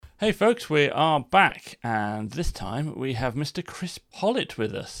Hey folks, we are back, and this time we have Mr. Chris Pollitt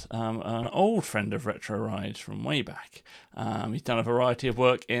with us, an old friend of Retro Rides from way back. He's done a variety of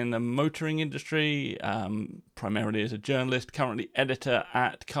work in the motoring industry, primarily as a journalist, currently editor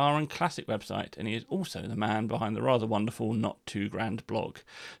at Car and Classic website, and he is also the man behind the rather wonderful Not Too Grand blog.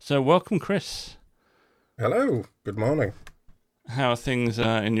 So welcome, Chris. Hello, good morning. How are things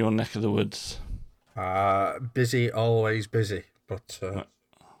in your neck of the woods? Busy, always busy, but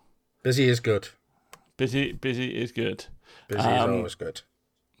busy is good. Busy is good. Busy is always good.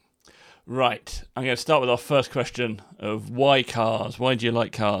 Right, I'm going to start with our first question of why cars? Why do you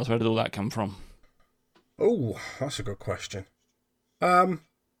like cars? Where did all that come from? Oh, that's a good question. I'd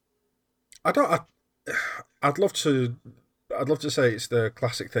love to say it's the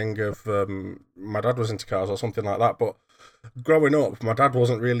classic thing of my dad was into cars or something like that, but growing up, my dad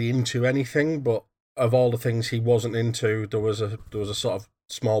wasn't really into anything, but of all the things he wasn't into, there was a sort of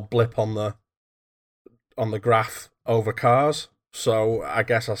small blip on the graph over cars. So I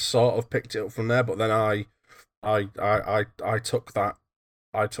guess I sort of picked it up from there. But then I took that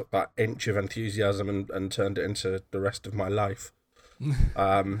inch of enthusiasm and turned it into the rest of my life.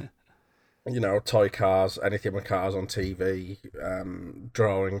 Toy cars, anything with cars on TV,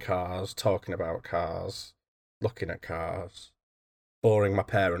 drawing cars, talking about cars, looking at cars, boring my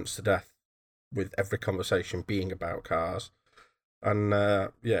parents to death with every conversation being about cars. And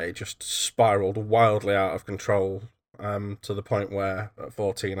it just spiraled wildly out of control to the point where at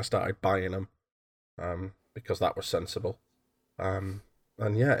 14 I started buying them because that was sensible.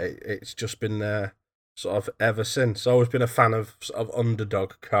 It's just been there sort of ever since. Always been a fan of sort of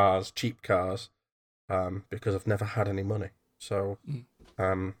underdog cars, cheap cars, because I've never had any money. So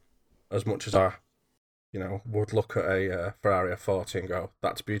as much as I, would look at a Ferrari F40 and go,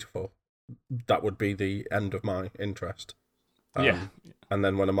 that's beautiful, that would be the end of my interest. And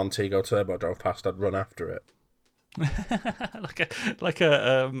then when a Montego Turbo drove past, I'd run after it. like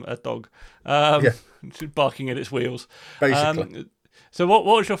a dog, barking at its wheels. Basically. So what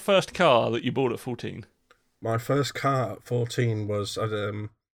was your first car that you bought at 14? My first car at 14 was a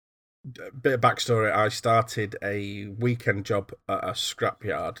bit of backstory. I started a weekend job at a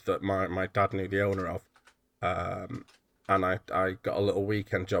scrapyard that my dad knew the owner of, and I got a little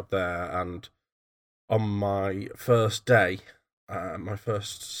weekend job there. And on my first day, my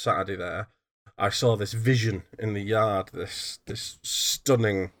first Saturday there, I saw this vision in the yard, this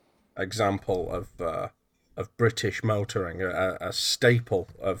stunning example of British motoring, a staple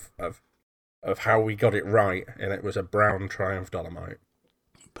of how we got it right, and it was a brown Triumph Dolomite.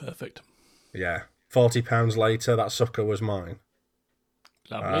 Perfect. Yeah. £40 later, that sucker was mine.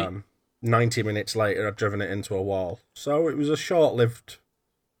 Lovely. 90 minutes later, I'd driven it into a wall. So it was a short-lived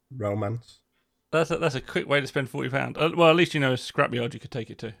romance. That's a quick way to spend £40. Well, at least a scrapyard you could take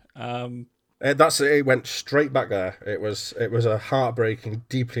it to. It went straight back there. It was a heartbreaking,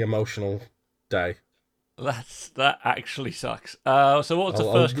 deeply emotional day. That actually sucks. So what was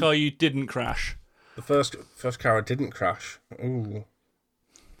the first car you didn't crash? The first car I didn't crash. Ooh.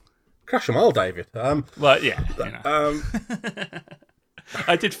 Crash them all, David. Well, yeah.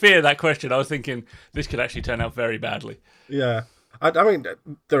 I did fear that question. I was thinking this could actually turn out very badly. Yeah. I mean,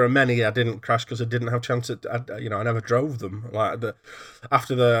 there are many I didn't crash because I didn't have a chance. I never drove them. Like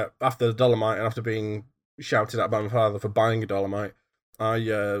after the Dolomite and after being shouted at by my father for buying a Dolomite, I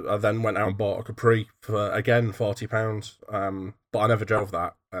then went out and bought a Capri for again £40. But I never drove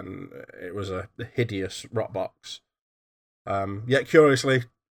that, and it was a hideous rot box. Yet curiously,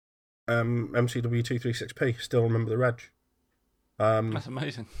 MCW 236P, still remember the reg. That's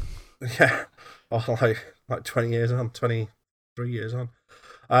amazing. Yeah, like 20 years on, 23 years on.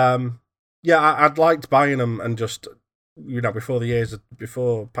 I'd liked buying them and just,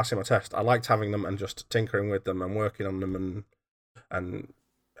 before passing my test, I liked having them and just tinkering with them and working on them, and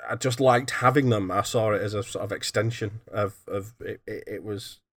I just liked having them. I saw it as a sort of extension of it. It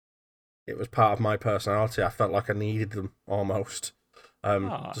was part of my personality. I felt like I needed them almost,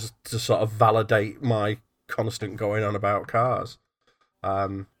 just to sort of validate my constant going on about cars.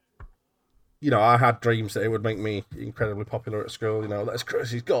 I had dreams that it would make me incredibly popular at school. That's Chris,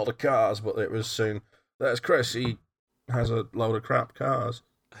 he's got all the cars, but it was soon, that's Chris, he has a load of crap cars.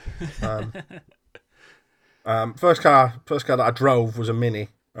 First car that I drove was a Mini,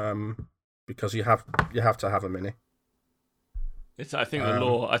 because you have to have a Mini. It's the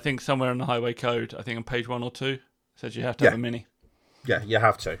law. I think somewhere in the highway code, I think on page 1 or 2, says you have to have a Mini. Yeah, you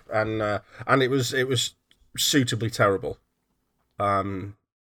have to, and it was suitably terrible.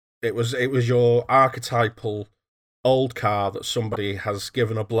 It was your archetypal old car that somebody has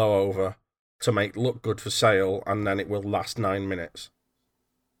given a blow over to make look good for sale, and then it will last 9 minutes.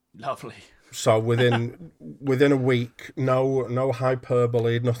 Lovely. So within a week, no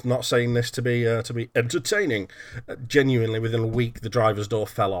hyperbole, not saying this to be entertaining. Genuinely, within a week, the driver's door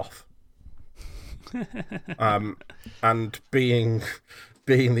fell off. And being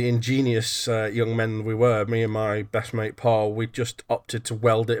the ingenious young men we were, me and my best mate Paul, we just opted to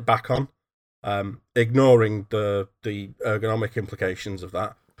weld it back on, ignoring the ergonomic implications of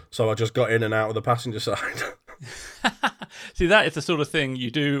that. So I just got in and out of the passenger side. See, that is the sort of thing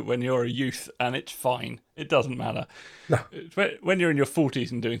you do when you're a youth, and it's fine. It doesn't matter. No. When you're in your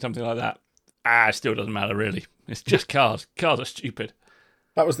 40s and doing something like that, it still doesn't matter, really. It's just cars. Cars are stupid.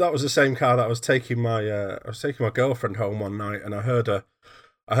 That was the same car that I was taking my girlfriend home one night, and I heard a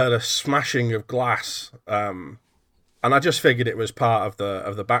smashing of glass, and I just figured it was part of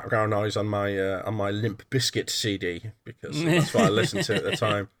the background noise on my Limp Bizkit CD, because that's what I listened to at the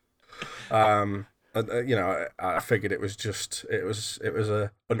time. I figured it was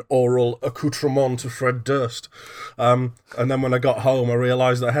an oral accoutrement to Fred Durst, and then when I got home, I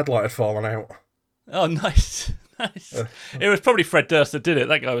realised the headlight had fallen out. Oh, nice. It was probably Fred Durst that did it.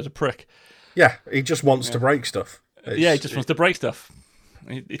 That guy was a prick. Yeah, he just wants to break stuff. He just wants to break stuff.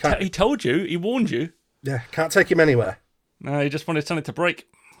 He told you. He warned you. Yeah, can't take him anywhere. No, he just wanted something to break.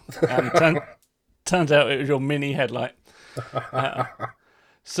 And turns out it was your mini headlight.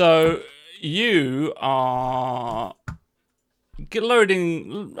 So you are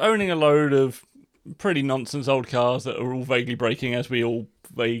owning a load of pretty nonsense old cars that are all vaguely breaking, as we all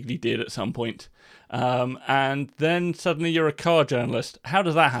vaguely did at some point. And then suddenly you're a car journalist. How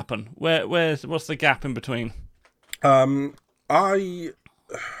does that happen? What's the gap in between? I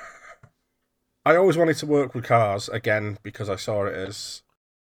always wanted to work with cars again, because I saw it as,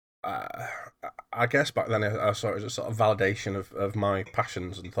 I guess back then I saw it as a sort of validation of my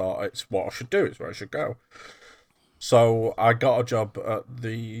passions, and thought it's what I should do, it's where I should go. So I got a job at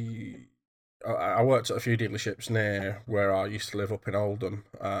I worked at a few dealerships near where I used to live up in Oldham,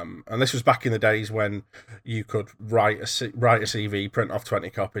 and this was back in the days when you could write a CV, print off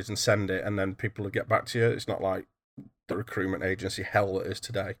 20 copies and send it, and then people would get back to you. It's not like the recruitment agency hell that is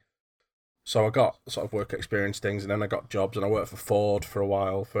today. So I got sort of work experience things, and then I got jobs, and I worked for Ford for a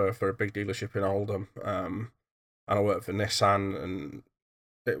while for a big dealership in Oldham, and I worked for Nissan, and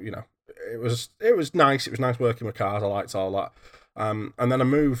it was nice. It was nice working with cars. I liked all that, and then I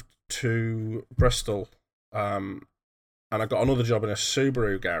moved to Bristol, and I got another job in a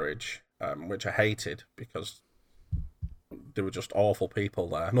Subaru garage, which I hated because they were just awful people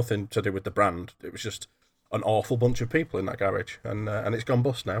there. Nothing to do with the brand. It was just an awful bunch of people in that garage, and it's gone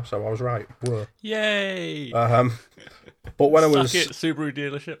bust now. So I was right. Whoa. Yay! But when I was Subaru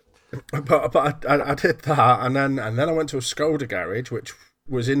dealership. But I did that, and then I went to a Skoda garage, which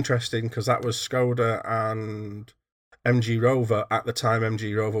was interesting because that was Skoda and MG Rover at the time.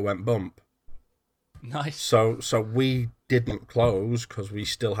 MG Rover went bump. Nice. So we didn't close because we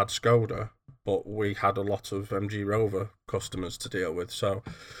still had Skoda, but we had a lot of MG Rover customers to deal with. So,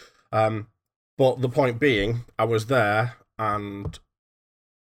 but the point being, I was there, and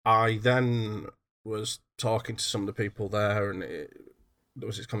I then was talking to some of the people there, and there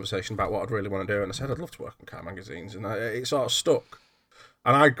was this conversation about what I'd really want to do, and I said I'd love to work on car magazines, and it sort of stuck.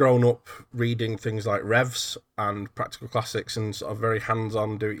 And I'd grown up reading things like Revs and Practical Classics and sort of very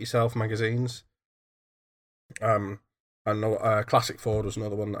hands-on do-it-yourself magazines. And Classic Ford was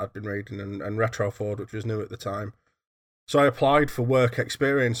another one that I'd been reading, and Retro Ford, which was new at the time. So I applied for work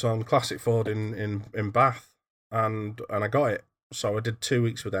experience on Classic Ford in Bath, and I got it. So I did 2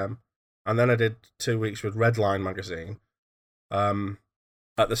 weeks with them, and then I did 2 weeks with Redline magazine.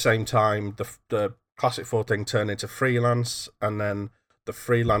 At the same time, the Classic Ford thing turned into freelance, and then the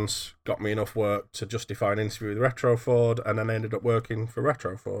freelance got me enough work to justify an interview with Retro Ford, and then I ended up working for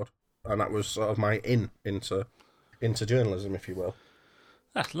Retro Ford, and that was sort of my into journalism, if you will.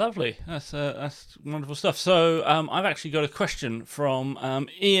 That's lovely. That's wonderful stuff. So I've actually got a question from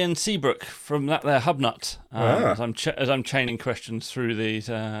Ian Seabrook from that there Hubnut. As I'm chaining questions through these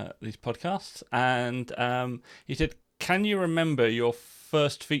podcasts, and he said, "Can you remember your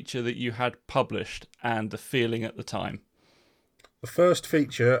first feature that you had published and the feeling at the time?" The first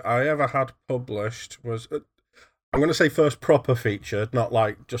feature I ever had published was, I'm going to say first proper feature, not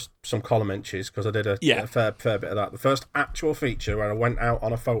like just some column inches, because I did a fair bit of that. The first actual feature where I went out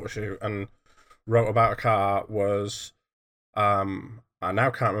on a photo shoot and wrote about a car was, I now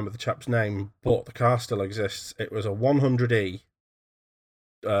can't remember the chap's name, but the car still exists. It was a 100E,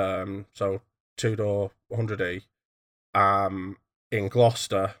 so two-door 100E, in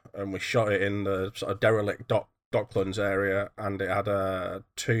Gloucester, and we shot it in the sort of derelict Docklands area, and it had a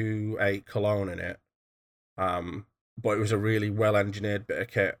 2.8 Cologne in it. but it was a really well engineered bit of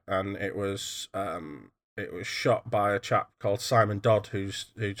kit, and it was shot by a chap called Simon Dodd,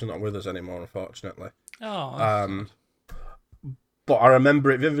 who's not with us anymore, unfortunately. Oh, that's But I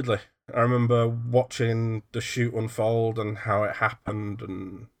remember it vividly. I remember watching the shoot unfold and how it happened,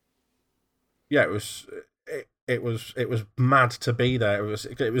 and yeah, it was mad to be there. It was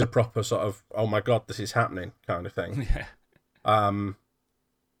a proper sort of, oh my god, this is happening kind of thing. yeah.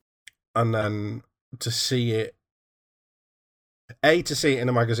 And then to see it in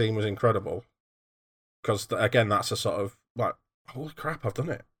a magazine was incredible, because again, that's a sort of like, holy crap, I've done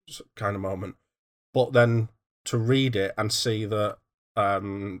it kind of moment. But then to read it and see that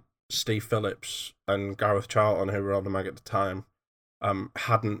Steve Phillips and Gareth Charlton, who were on the mag at the time,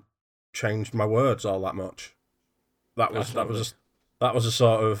 hadn't changed my words all that much. That was a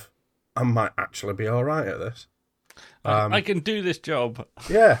sort of, I might actually be all right at this. I can do this job.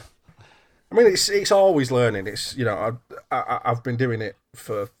 Yeah, I mean, it's always learning. It's, you know, I've been doing it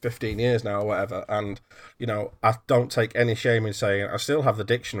for 15 years now or whatever, and, you know, I don't take any shame in saying I still have the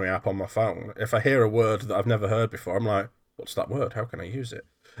dictionary app on my phone. If I hear a word that I've never heard before, I'm like, what's that word? How can I use it?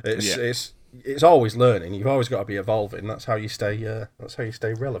 It's always learning. You've always got to be evolving. That's how you stay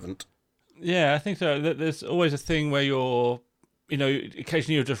relevant. Yeah, I think so. There's always a thing where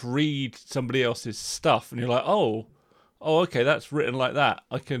occasionally you'll just read somebody else's stuff and you're like, oh, okay, that's written like that.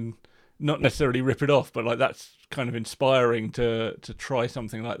 I can not necessarily rip it off, but like that's kind of inspiring to try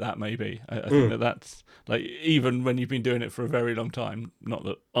something like that. Maybe I think that's like, even when you've been doing it for a very long time. Not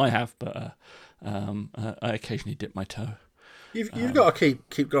that I have, but I occasionally dip my toe. You've got to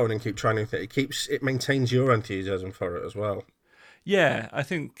keep going and keep trying new things. It maintains your enthusiasm for it as well. Yeah, I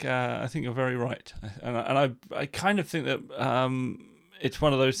think you're very right, and I kind of think that it's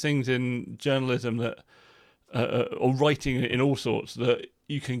one of those things in journalism that or writing in all sorts that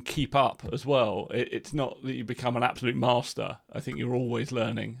you can keep up as well. It's not that you become an absolute master. I think you're always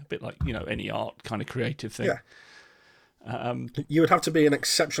learning, a bit like, you know, any art kind of creative thing. Yeah. You would have to be an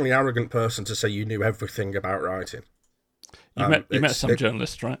exceptionally arrogant person to say you knew everything about writing. You met some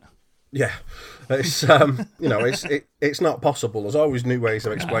journalists, right? Yeah, it's it's not possible. There's always new ways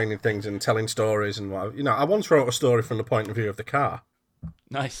of explaining things and telling stories, and I once wrote a story from the point of view of the car.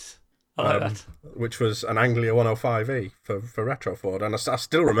 Nice, I like that. Which was an Anglia 105E for Retro Ford, and I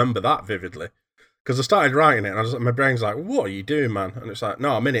still remember that vividly, because I started writing it, and my brain's like, "What are you doing, man?" And it's like,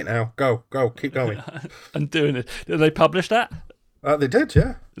 "No, I'm in it now. Go, keep going." I'm doing it. Did they publish that? They did,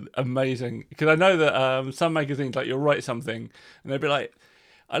 yeah. Amazing, because I know that some magazines, like, you'll write something and they'll be like,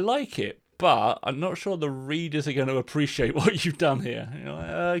 I like it, but I'm not sure the readers are going to appreciate what you've done here. And you're like,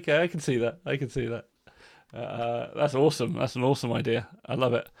 okay, I can see that. That's awesome. That's an awesome idea. I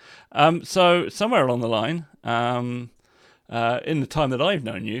love it. So somewhere along the line, in the time that I've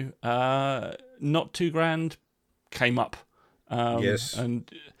known you, Not Too Grand came up. Yes. And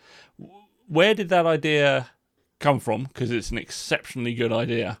where did that idea come from? Because it's an exceptionally good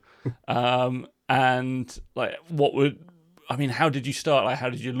idea. And like, how did you start? Like, how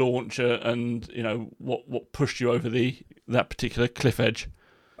did you launch it? And, you know, what pushed you over that particular cliff edge?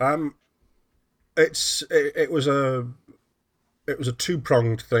 It was a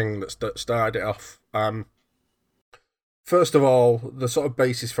two-pronged thing that started it off. First of all, the sort of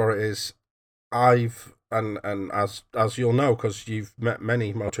basis for it is and as you'll know, because you've met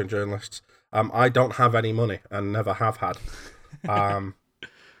many motoring journalists, I don't have any money and never have had.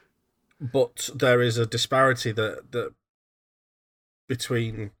 But there is a disparity that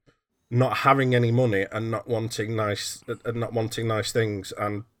between not having any money and not wanting nice things,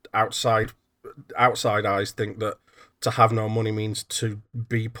 and outside eyes think that to have no money means to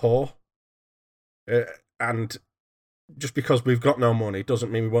be poor. And just because we've got no money doesn't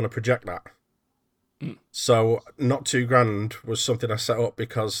mean we want to project that. So Not Too Grand was something I set up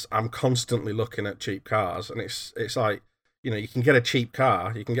because I'm constantly looking at cheap cars, and it's like, you know, you can get a cheap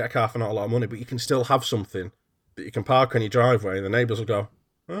car, you can get a car for not a lot of money, but you can still have something that you can park on your driveway, and the neighbours will go,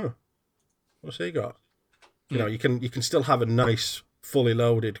 "Oh, what's he got?" You know, you can still have a nice, fully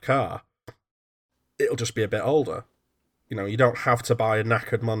loaded car. It'll just be a bit older. You know, you don't have to buy a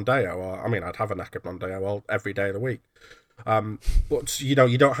knackered Mondeo. I'd have a knackered Mondeo every day of the week. But you know,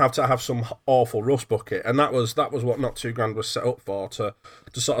 you don't have to have some awful rust bucket, and that was what Not Too Grand was set up for, to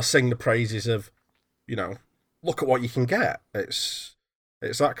sort of sing the praises of, you know, look at what you can get. It's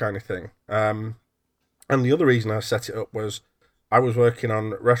that kind of thing. And the other reason I set it up was I was working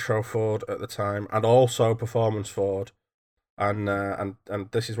on Retro Ford at the time, and also Performance Ford, and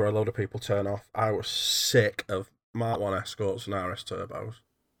this is where a load of people turn off. I was sick of Mark 1 Escorts and RS Turbos.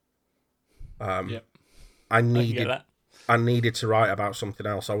 Yep. I needed I needed to write about something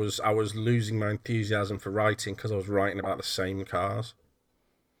else. I was losing my enthusiasm for writing because I was writing about the same cars.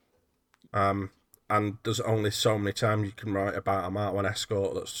 And there's only so many times you can write about a Mark 1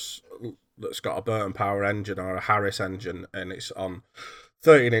 Escort that's got a Burton Power engine or a Harris engine, and it's on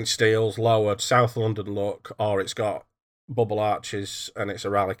 13-inch steels, lowered, South London look, or it's got bubble arches and it's a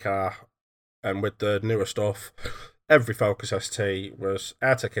rally car. And with the newer stuff, every Focus ST was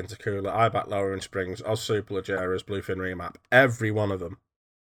AirTech intercooler, IBAC lowering springs, Oz Superleggera's, Bluefin remap, every one of them.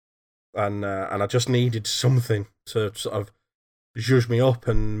 And I just needed something to sort of zhuzh me up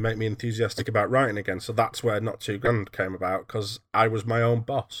and make me enthusiastic about writing again. So that's where Not Too Grand came about, because I was my own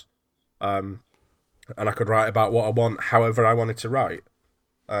boss. And I could write about what I want, however I wanted to write.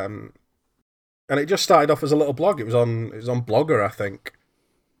 And it just started off as a little blog. It was on Blogger, I think.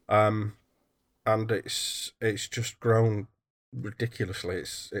 And it's just grown ridiculously.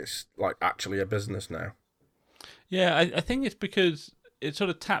 It's like actually a business now. Yeah, I think it's because it sort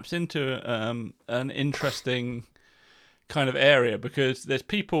of taps into an interesting kind of area, because there's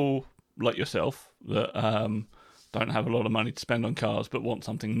people like yourself that don't have a lot of money to spend on cars but want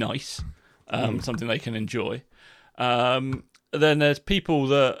something nice, something they can enjoy. Then there's people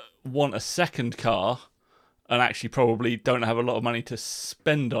that want a second car and actually probably don't have a lot of money to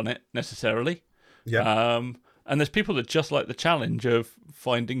spend on it necessarily. Yeah. And there's people that just like the challenge of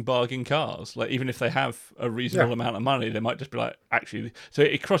finding bargain cars. Like, even if they have a reasonable amount of money, they might just be like, actually. So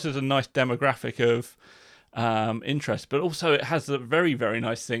it crosses a nice demographic of interest, but also it has a very, very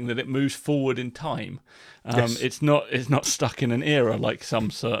nice thing that it moves forward in time. Yes. It's not stuck in an era like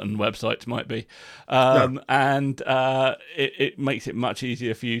some certain websites might be. No. And it makes it much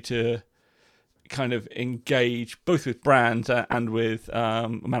easier for you to kind of engage both with brands and with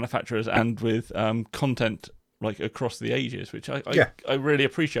manufacturers and with content like across the ages, which I really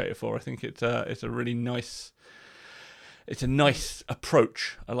appreciate it for. I think it's a really nice. It's a nice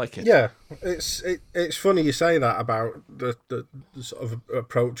approach. I like it. Yeah, it's funny you say that about the sort of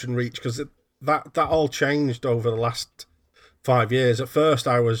approach and reach, because that all changed over the last 5 years. At first,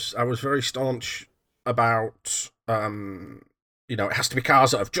 I was very staunch about it has to be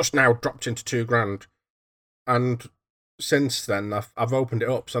cars that have just now dropped into $2,000, and since then I've opened it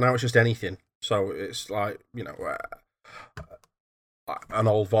up. So now it's just anything. So it's like an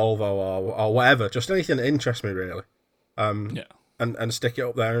old Volvo or whatever, just anything that interests me really. And stick it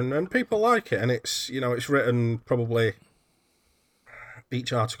up there, and people like it, and it's it's written, probably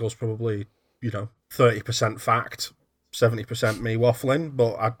each article's probably 30% fact, 70% me waffling,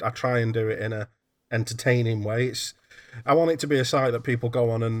 but I try and do it in a entertaining way. I want it to be a site that people go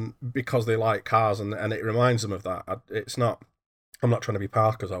on and because they like cars, and it reminds them of that. I'm not trying to be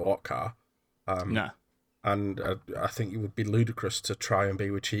Parker's or what car. No. And I think it would be ludicrous to try and be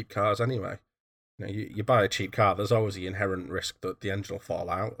with cheap cars anyway. You buy a cheap car, there's always the inherent risk that the engine will fall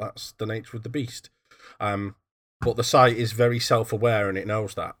out. That's the nature of the beast. But the site is very self-aware, and it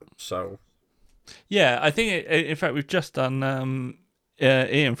knows that. So, yeah, I think in fact we've just done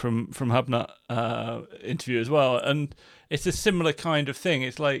Ian from Hubnut interview as well, and it's a similar kind of thing.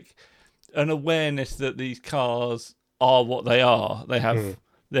 It's like an awareness that these cars are what they are. They have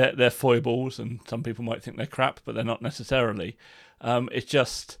their foibles, and some people might think they're crap, but they're not necessarily. It's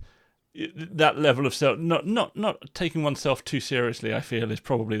just that level of self, not taking oneself too seriously, I feel, is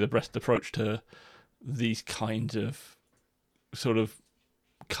probably the best approach to these kinds of sort of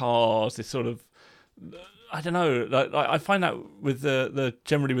cars. This sort of, I don't know, like I find that with the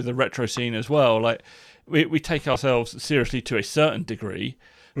generally with the retro scene as well. Like we take ourselves seriously to a certain degree,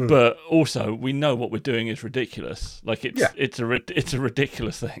 but also we know what we're doing is ridiculous. Like it's a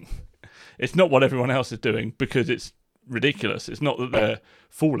ridiculous thing. It's not what everyone else is doing because it's ridiculous. It's not that they're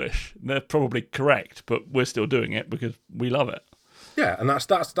foolish. They're probably correct, but we're still doing it because we love it. Yeah, and that's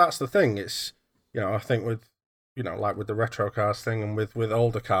the thing. It's I think with like with the retro cars thing and with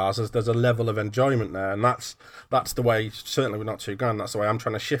older cars, there's a level of enjoyment there, and that's the way. Certainly, we're Not Too Grand. That's the way I'm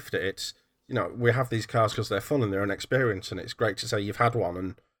trying to shift it. It's we have these cars because they're fun and they're an experience, and it's great to say you've had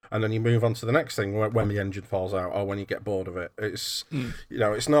one, and then you move on to the next thing when the engine falls out or when you get bored of it. It's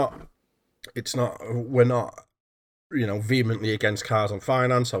it's not we're not vehemently against cars on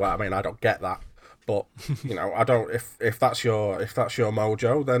finance. So I mean, I don't get that, but I don't. If that's your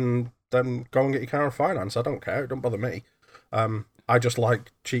mojo, then go and get your car on finance. I don't care. It don't bother me. I just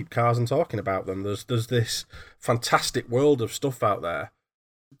like cheap cars and talking about them. There's this fantastic world of stuff out there.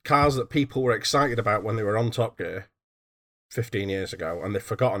 Cars that people were excited about when they were on Top Gear 15 years ago, and they've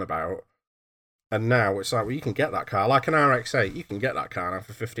forgotten about. And now it's like, well, you can get that car, like an RX-8. You can get that car now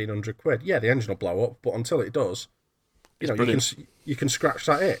for £1,500. Yeah, the engine will blow up, but until it does, you can scratch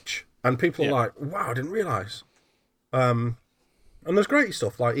that itch. And people are like, wow, I didn't realise. And there's great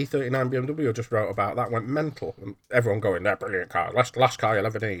stuff like E39 BMW I just wrote about. That went mental. And everyone going, they're brilliant car. Last car you'll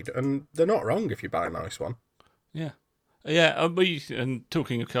ever need. And they're not wrong if you buy a nice one. Yeah. Yeah, and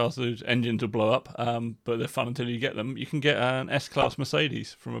talking of cars whose engines will blow up, but they're fun until you get them. You can get an S-Class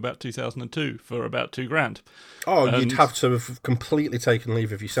Mercedes from about 2002 for about $2,000. Oh, you'd have to have completely taken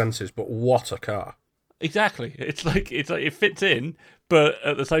leave of your senses, but what a car. Exactly. It's like it fits in, but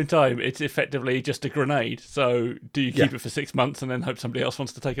at the same time, it's effectively just a grenade. So, do you keep it for 6 months and then hope somebody else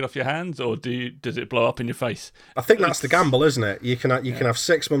wants to take it off your hands, or does it blow up in your face? I think that's the gamble, isn't it? You can have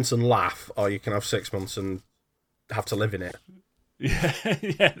 6 months and laugh, or you can have 6 months and have to live in it. Yeah,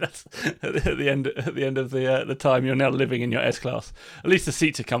 yeah. That's at the end of the time you're now living in your S-Class. At least the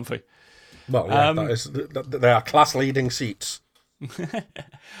seats are comfy. Well, yeah, they are class-leading seats.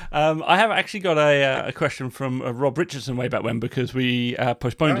 I have actually got a question from Rob Richardson way back when, because we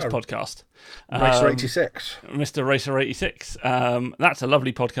postponed this podcast. Racer 86. Mr. Racer 86. That's a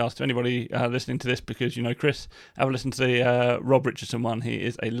lovely podcast to anybody listening to this, because you know Chris. Have a listen to the Rob Richardson one. He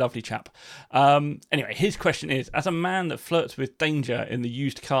is a lovely chap. Anyway, his question is, as a man that flirts with danger in the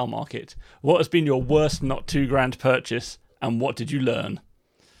used car market, what has been your worst not $2,000 purchase, and what did you learn?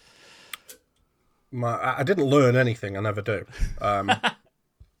 I didn't learn anything. I never do.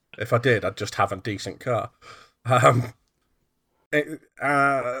 If I did, I'd just have a decent car. The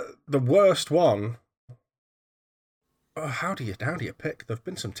worst one. How do you pick? There've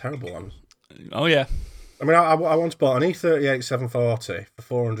been some terrible ones. Oh yeah. I mean, I once bought an E38 740 for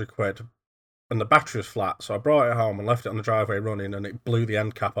 £400, and the battery was flat. So I brought it home and left it on the driveway running, and it blew the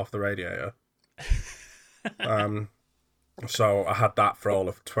end cap off the radiator. So I had that for all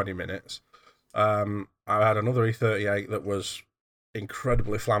of 20 minutes. I had another E38 that was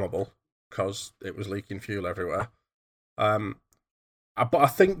incredibly flammable because it was leaking fuel everywhere. But I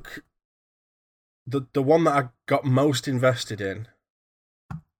think the one that I got most invested in,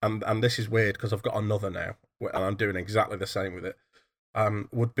 and this is weird because I've got another now, and I'm doing exactly the same with it,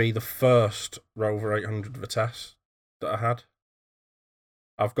 would be the first Rover 800 Vitesse that I had.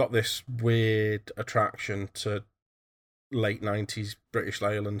 I've got this weird attraction to late 90s British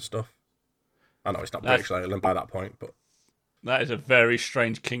Leyland stuff. I know it's not British Leyland by that point, but... That is a very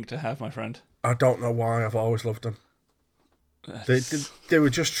strange kink to have, my friend. I don't know why, I've always loved them. They were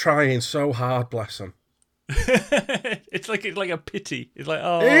just trying so hard, bless them. It's like a pity. It's like,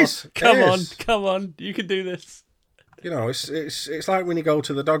 oh, come on, you can do this. You know, it's like when you go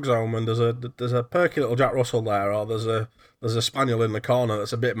to the dog's home and there's a perky little Jack Russell there, or there's a spaniel in the corner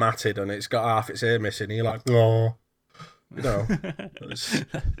that's a bit matted and it's got half its ear missing, and you're like, oh, you know.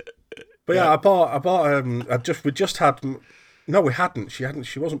 But yeah, I bought. We just had. No, we hadn't. She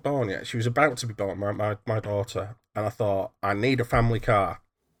wasn't born yet. She was about to be born. My daughter, and I thought, I need a family car.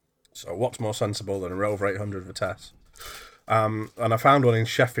 So what's more sensible than a Rover 800 Vitesse? And I found one in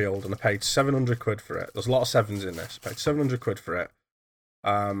Sheffield, and I paid £700 for it. There's a lot of sevens in this. I paid £700 for it.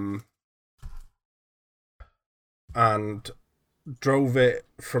 And drove it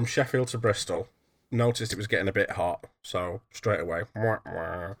from Sheffield to Bristol. Noticed it was getting a bit hot, so straight away.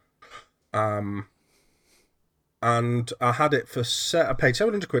 And I had it for I paid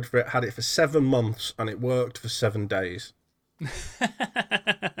 £700 for it, had it for 7 months, and it worked for 7 days.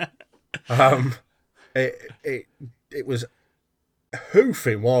 It was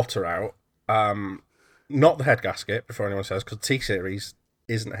hoofing water out. Not the head gasket, before anyone says, because T-Series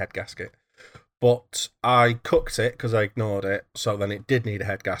isn't a head gasket. But I cooked it because I ignored it, so then it did need a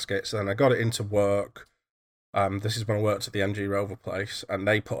head gasket. So then I got it into work. This is when I worked at the MG Rover place, and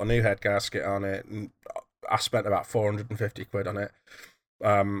they put a new head gasket on it, and I spent about £450 on it.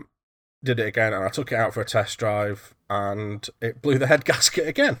 Did it again, and I took it out for a test drive, and it blew the head gasket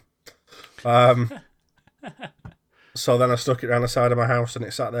again. So then I stuck it around the side of my house, and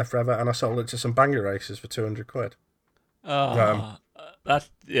it sat there forever, and I sold it to some banger racers for £200. That's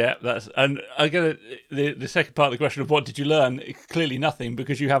and I get the second part of the question of what did you learn? Clearly nothing,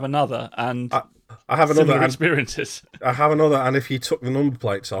 because you have another, and I have another experiences. I have another, and if you took the number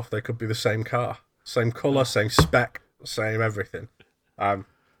plates off, they could be the same car, same colour, same spec, same everything.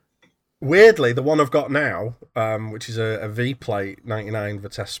 Weirdly, the one I've got now, which is a V plate 99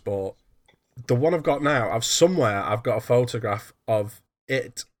 Vitesse Sport, the one I've got now, I've got a photograph of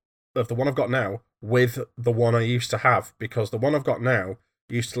the one I've got now with the one I used to have, because the one I've got now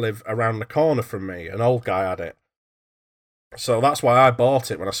used to live around the corner from me. An old guy had it. So that's why I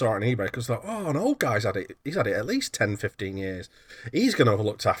bought it when I saw it on eBay, because I thought, an old guy's had it. He's had it at least 10, 15 years. He's going to have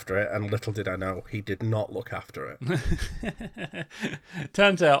looked after it, and little did I know, he did not look after it.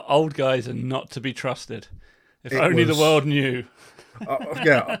 Turns out old guys are not to be trusted. If only the world knew.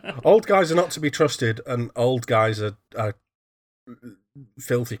 Yeah, old guys are not to be trusted, and old guys are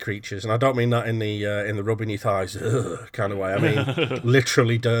filthy creatures, and I don't mean that in the rubbing your thighs kind of way. I mean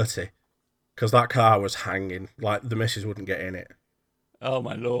literally dirty, because that car was hanging like the missus wouldn't get in it. Oh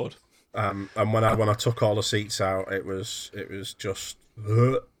my lord! And when I took all the seats out, it was just.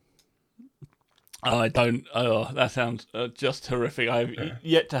 I don't. Oh, that sounds just horrific. I've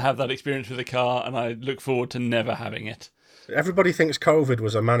yet to have that experience with a car, and I look forward to never having it. Everybody thinks COVID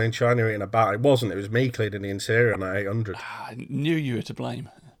was a man in China eating a bat. It wasn't. It was me cleaning the interior on that 800. I knew you were to blame.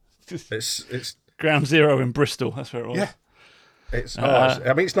 It's ground zero in Bristol. That's where it was. Yeah. I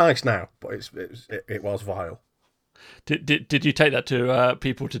mean, it's nice now, but it was vile. Did you take that to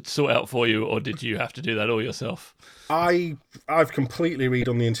people to sort out for you, or did you have to do that all yourself? I've completely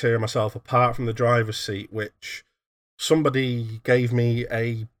redone the interior myself, apart from the driver's seat, which somebody gave me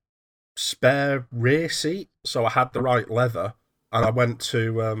a spare rear seat, so I had the right leather, and I went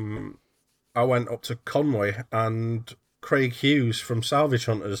up to Conway, and Craig Hughes from Salvage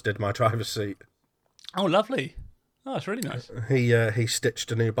Hunters did my driver's seat. Oh, lovely! Oh, it's really nice. He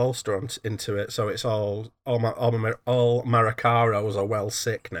stitched a new bolster into it, so it's all Maricaros are well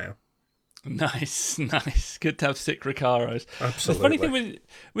sick now. Nice. Good to have sick Recaros. Absolutely. The funny thing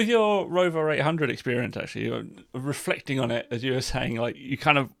with your Rover 800 experience, actually, reflecting on it, as you were saying, like you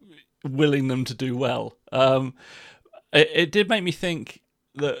kind of willing them to do well. It did make me think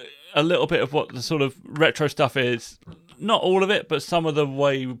that a little bit of what the sort of retro stuff is, not all of it, but some of the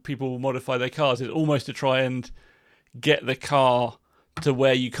way people modify their cars is almost to try and get the car to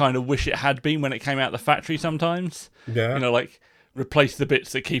where you kind of wish it had been when it came out of the factory sometimes. Yeah. You know, like replace the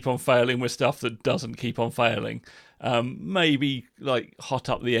bits that keep on failing with stuff that doesn't keep on failing. Maybe like hot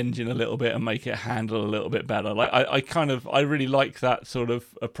up the engine a little bit and make it handle a little bit better. Like I really like that sort of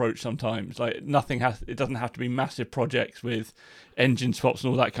approach sometimes. Like it doesn't have to be massive projects with engine swaps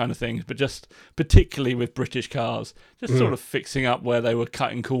and all that kind of things, but just particularly with British cars, just sort of fixing up where they were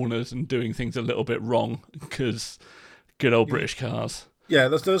cutting corners and doing things a little bit wrong, because good old British cars. Yeah,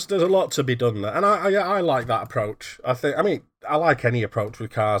 there's a lot to be done there, and I like that approach. I like any approach with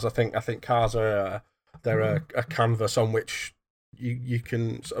cars. I think cars are they're a canvas on which you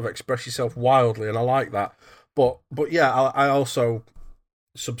can sort of express yourself wildly, and I like that. But yeah, I also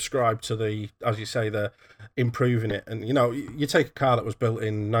subscribe to the, as you say, the improving it. And you know, you take a car that was built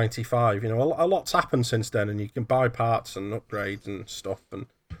in '95. You know, a lot's happened since then, and you can buy parts and upgrades and stuff,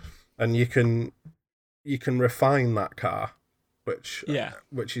 and you can refine that car, which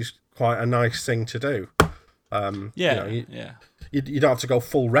is quite a nice thing to do. You don't have to go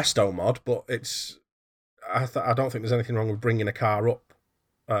full resto mod, but it's. I don't think there's anything wrong with bringing a car up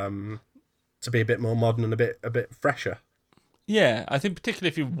to be a bit more modern and a bit fresher. Yeah, I think particularly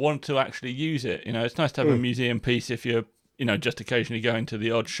if you want to actually use it, you know, it's nice to have a museum piece if you're, you know, just occasionally going to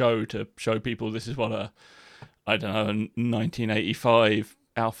the odd show to show people this is what a 1985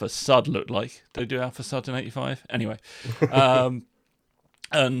 Alfa Sud looked like. Did they do Alfa Suds in 85? Anyway.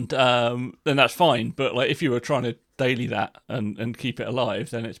 And then that's fine. But like if you were trying to daily that and keep it alive,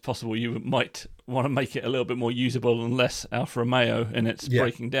 then it's possible you might want to make it a little bit more usable and less Alfa Romeo in its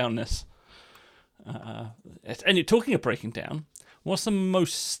breaking downness. And you're talking of breaking down, what's the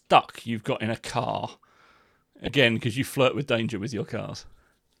most stuck you've got in a car? Again, because you flirt with danger with your cars.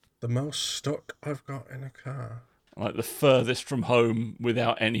 The most stuck I've got in a car? Like the furthest from home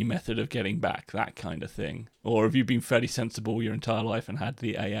without any method of getting back, that kind of thing. Or have you been fairly sensible your entire life and had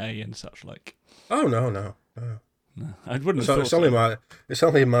the AA and such like? Oh, no. No, I wouldn't have thought It's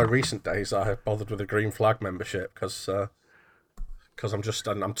only in my recent days that I have bothered with a green flag membership, because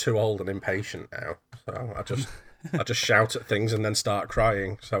I'm too old and impatient now. So I just shout at things and then start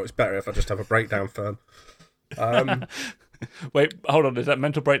crying. So it's better if I just have a breakdown firm. Wait, hold on. Is that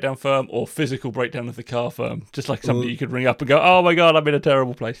mental breakdown firm or physical breakdown of the car firm? Just like somebody you could ring up and go, "Oh my god, I'm in a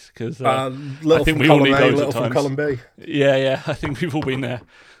terrible place." Because I think we all need those at times. From column B. Yeah. I think we've all been there.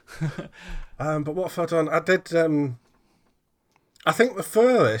 But what have I done? I did. I think the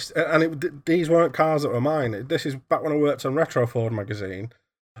furthest, and these weren't cars that were mine. This is back when I worked on Retro Ford magazine.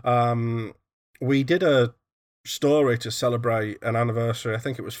 We did a story to celebrate an anniversary. I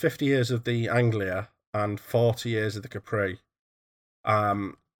think it was 50 years of the Anglia and 40 years of the Capri.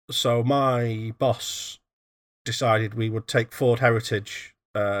 So my boss decided we would take Ford Heritage,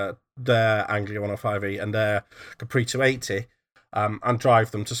 their Anglia 105e and their Capri 280, and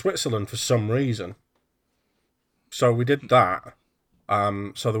drive them to Switzerland for some reason. So we did that.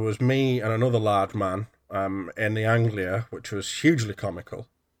 So there was me and another large man in the Anglia, which was hugely comical.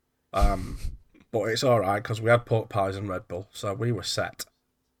 But it's all right because we had pork pies and Red Bull, so we were set.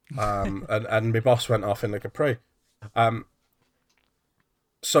 and my boss went off in the Capri.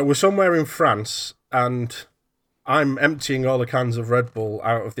 So we're somewhere in France, and I'm emptying all the cans of Red Bull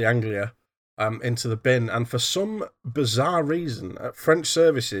out of the Anglia into the bin, and for some bizarre reason, at French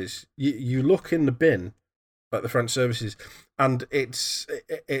services, you look in the bin at the French services, and it's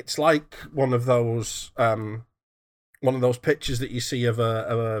like one of those pictures that you see of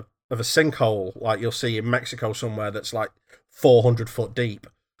a sinkhole, like you'll see in Mexico somewhere, that's like 400 foot deep.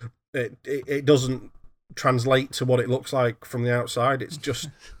 It doesn't translate to what it looks like from the outside. It's just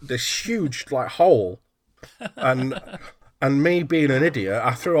this huge like hole, and me being an idiot,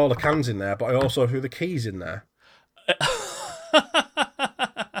 I threw all the cans in there, but I also threw the keys in there.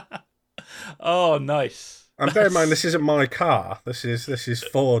 Oh, nice. And bear in mind, this isn't my car. This is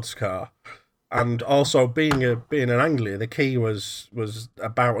Ford's car. And also, being an Anglia, the key was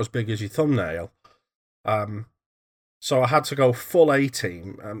about as big as your thumbnail. So I had to go full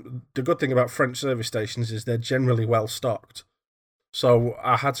A-team. The good thing about French service stations is they're generally well stocked. So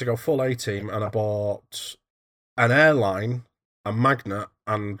I had to go full A-team, and I bought an airline, a magnet,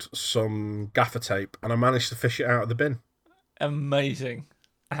 and some gaffer tape, and I managed to fish it out of the bin. Amazing.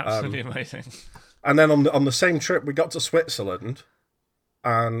 Absolutely amazing. And then on the same trip, we got to Switzerland,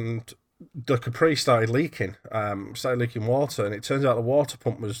 and the Capri started leaking water, and it turns out the water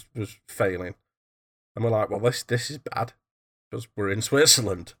pump was failing. And we're like, well, this is bad, because we're in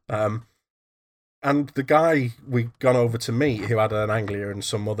Switzerland. And the guy we'd gone over to meet, who had an Anglia and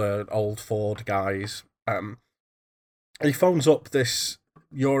some other old Ford guys, he phones up this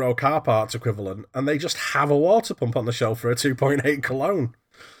Euro car parts equivalent, and they just have a water pump on the shelf for a 2.8 Cologne.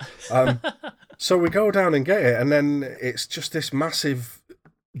 So we go down and get it, and then it's just this massive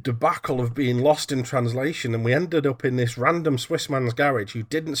debacle of being lost in translation, and we ended up in this random Swiss man's garage who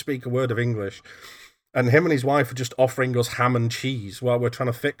didn't speak a word of English, and him and his wife are just offering us ham and cheese while we're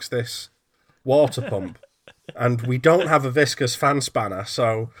trying to fix this water pump. And we don't have a viscous fan spanner,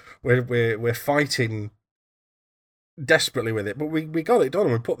 so we're fighting desperately with it, but we got it done,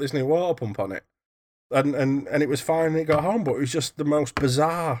 and we put this new water pump on it, and it was fine, and it got home. But it was just the most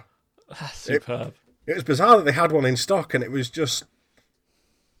bizarre. That's superb. It was bizarre that they had one in stock, and it was just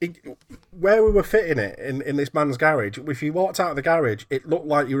where we were fitting it in this man's garage. If you walked out of the garage, it looked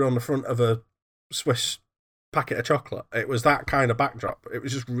like you were on the front of a Swiss packet of chocolate. It was that kind of backdrop. It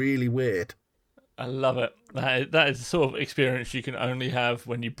was just really weird. I love it. That is the sort of experience you can only have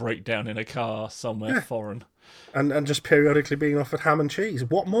when you break down in a car somewhere foreign. And just periodically being offered ham and cheese.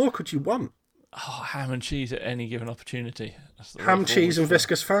 What more could you want? Oh, ham and cheese at any given opportunity. Ham, cheese, and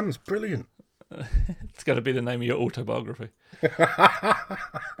viscous fans. Brilliant. It's got to be the name of your autobiography.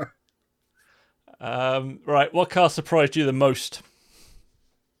 Right, what car surprised you the most?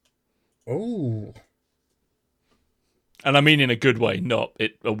 Oh. And I mean in a good way, not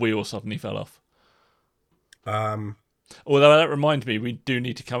a wheel suddenly fell off. Although that reminds me, we do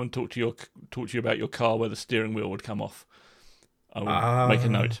need to come and talk to you about your car where the steering wheel would come off. I will make a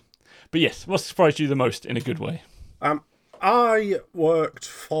note. But yes, what surprised you the most in a good way? I worked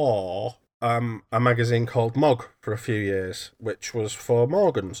for a magazine called Mog for a few years, which was for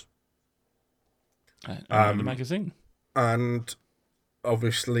Morgans. The magazine. And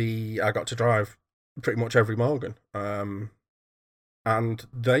obviously I got to drive pretty much every Morgan. And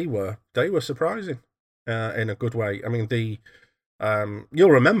they were surprising in a good way. I mean, you'll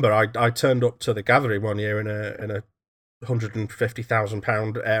remember I turned up to the gathering one year in a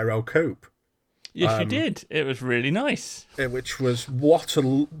 £150,000 Aero coupe. Yes, you did. It was really nice. Which was what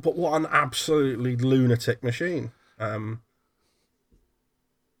an absolutely lunatic machine.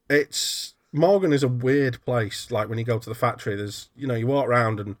 Morgan is a weird place. Like when you go to the factory, there's you walk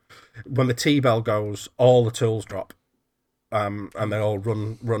around, and when the tea bell goes, all the tools drop, and they all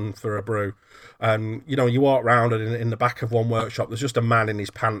run for a brew. And you walk around, and in the back of one workshop, there's just a man in his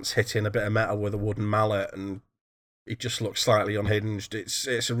pants hitting a bit of metal with a wooden mallet, and he just looks slightly unhinged.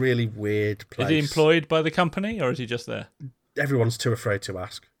 It's a really weird place. Is he employed by the company, or is he just there? Everyone's too afraid to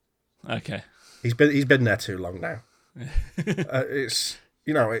ask. Okay. He's been there too long now.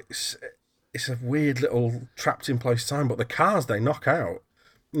 It's a weird little trapped in place time, but the cars they knock out.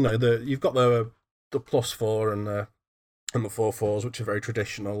 You've got the Plus 4 and the 4.4s, which are very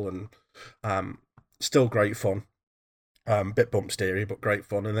traditional and still great fun. Bit bump steery, but great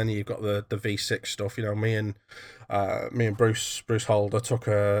fun. And then you've got the V6 stuff. Me and Bruce Holder took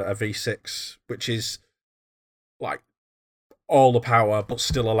a V6, which is like all the power, but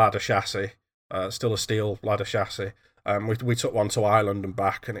still a ladder chassis, still a steel ladder chassis. We took one to Ireland and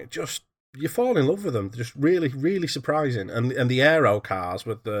back, and you fall in love with them. They're just really, really surprising. And the aero cars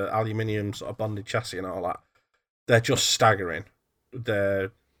with the aluminium sort of bonded chassis and all that, they're just staggering.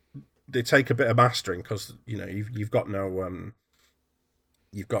 they take a bit of mastering because you've got no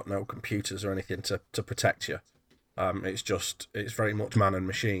computers or anything to protect you. It's very much man and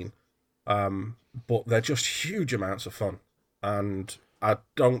machine. But they're just huge amounts of fun, and I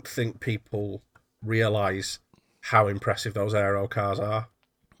don't think people realise how impressive those aero cars are.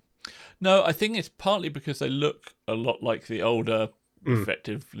 No, I think it's partly because they look a lot like the older,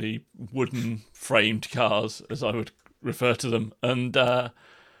 effectively wooden framed cars, as I would refer to them, and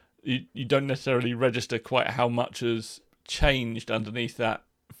you don't necessarily register quite how much has changed underneath that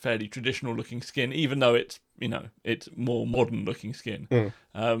fairly traditional looking skin, even though it's more modern looking skin.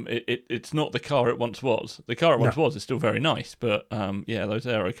 It's not the car it once was. The car it once was is still very nice, but those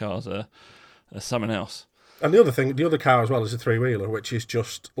aero cars are something else. And the other car as well is a 3-wheeler, which is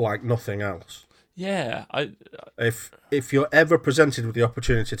just like nothing else. Yeah, if you're ever presented with the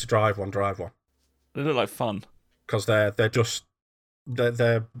opportunity to drive one, drive one. They look like fun because they're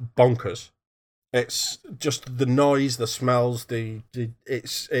bonkers. It's just the noise, the smells,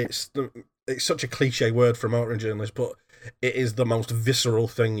 it's such a cliche word for a motoring journalist, but it is the most visceral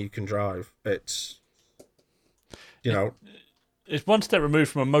thing you can drive. It's it's one step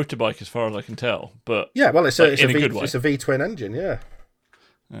removed from a motorbike as far as I can tell, but yeah, well, it's a V-twin engine, yeah,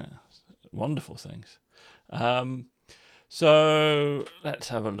 wonderful things. So let's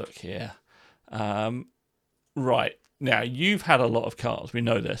have a look here. Right now, you've had a lot of cars. We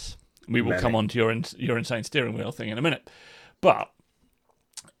know this. We will come on to your insane steering wheel thing in a minute, but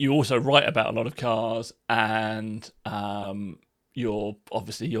you also write about a lot of cars, and your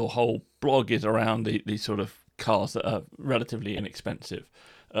whole blog is around these sort of cars that are relatively inexpensive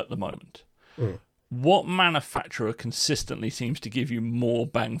at the moment. What manufacturer consistently seems to give you more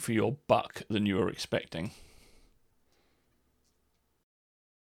bang for your buck than you were expecting?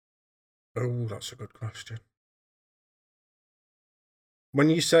 Oh, that's a good question. When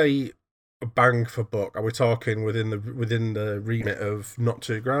you say a bang for buck, are we talking within the remit of not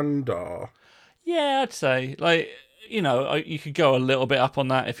 $2,000 or? Yeah, I'd say you could go a little bit up on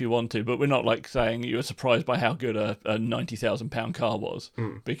that if you want to, but we're not like saying you were surprised by how good a £90,000 car was,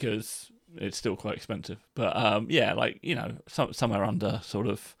 because it's still quite expensive. But somewhere under sort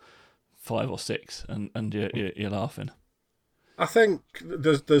of 5 or 6, and you're laughing. I think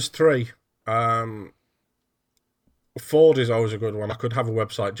there's 3. Ford is always a good one. I could have a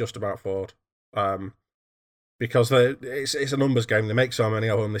website just about Ford, because it's a numbers game. They make so many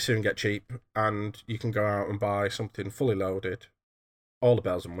of them, they soon get cheap, and you can go out and buy something fully loaded, all the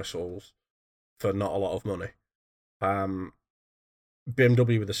bells and whistles, for not a lot of money.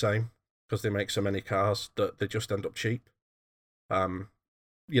 BMW were the same, because they make so many cars that they just end up cheap. E39,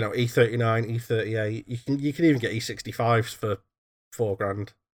 E38, you can even get E65s for $4,000.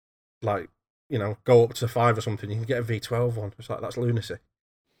 Like, go up to 5 or something, you can get a V12 one. It's like, that's lunacy.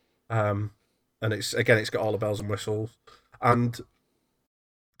 And it's got all the bells and whistles. And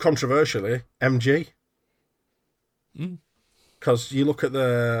controversially, MG. Because you look at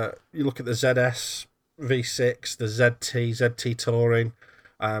the ZS V6, the ZT Touring,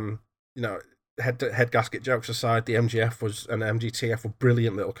 head gasket jokes aside, the MGF and the MGTF were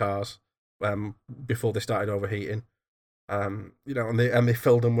brilliant little cars before they started overheating. And they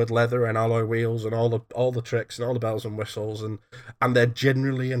filled them with leather and alloy wheels and all the tricks and all the bells and whistles, and they're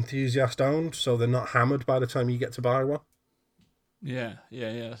generally enthusiast owned, so they're not hammered by the time you get to buy one. Yeah.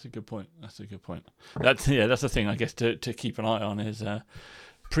 That's a good point. That's the thing, I guess, to keep an eye on is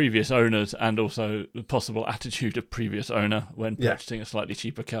previous owners, and also the possible attitude of previous owner when purchasing a slightly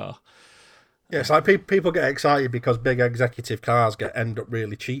cheaper car. Yeah, it's like people get excited because big executive cars end up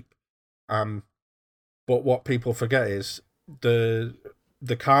really cheap. But what people forget is the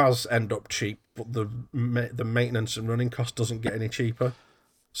cars end up cheap, but the maintenance and running cost doesn't get any cheaper.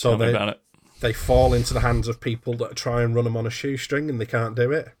 So they fall into the hands of people that try and run them on a shoestring, and they can't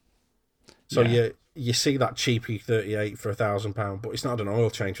do it. So you see that cheap E38 for £1,000, but it's not an oil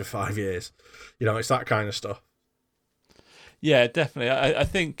change for 5 years. It's that kind of stuff. Yeah, definitely. I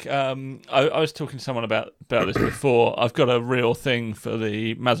think I was talking to someone about this before. I've got a real thing for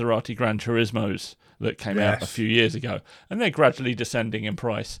the Maserati Gran Turismos that came out a few years ago, and they're gradually descending in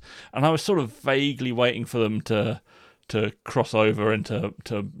price. And I was sort of vaguely waiting for them to cross over into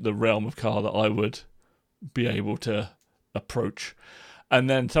the realm of car that I would be able to approach.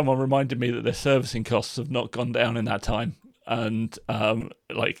 And then someone reminded me that their servicing costs have not gone down in that time. And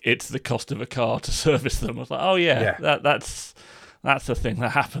it's the cost of a car to service them. I was like, oh yeah. That's the thing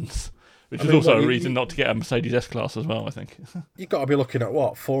that happens, which is also a reason not to get a Mercedes S-Class as well, I think. You've got to be looking at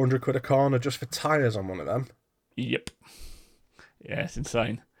what, £400 a corner just for tyres on one of them. Yep. Yeah, it's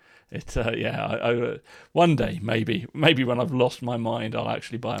insane. It's I one day maybe when I've lost my mind, I'll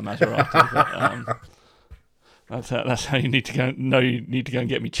actually buy a Maserati. But, that's how you need to go. No, you need to go and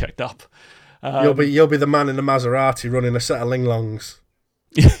get me checked up. You'll be the man in the Maserati running a set of Linglongs.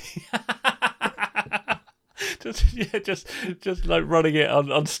 just like running it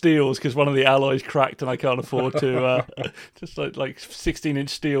on steels because one of the alloys cracked and I can't afford to. Just like 16-inch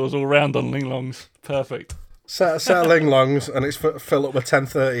steels all round on Linglongs. Perfect. Set of Linglongs and it's fill up with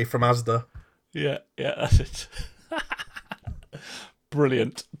 1030 from Asda. Yeah, that's it.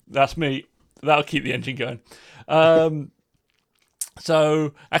 Brilliant. That's me. That'll keep the engine going.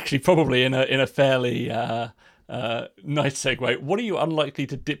 So actually, probably in a fairly nice segue. What are you unlikely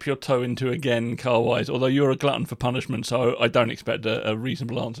to dip your toe into again, car-wise? Although you're a glutton for punishment, so I don't expect a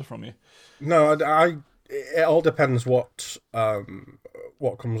reasonable answer from you. No, it all depends what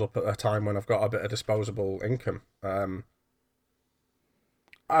comes up at a time when I've got a bit of disposable income.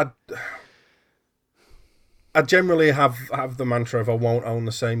 I generally have the mantra of I won't own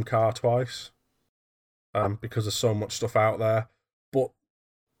the same car twice, because there's so much stuff out there. But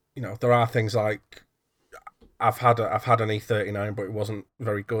there are things like I've had an E39, but it wasn't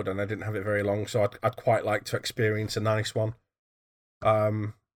very good, and I didn't have it very long, so I'd quite like to experience a nice one.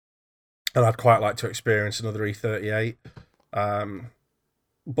 And I'd quite like to experience another E38.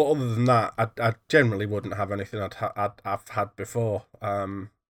 But other than that, I generally wouldn't have anything I've had before.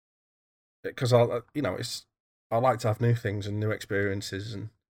 Because I like to have new things and new experiences and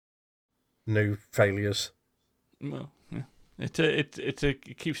new failures. Well, yeah.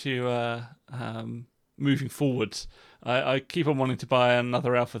 It keeps you moving forwards. I keep on wanting to buy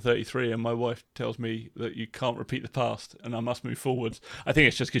another Alpha 33, and my wife tells me that you can't repeat the past, and I must move forwards. I think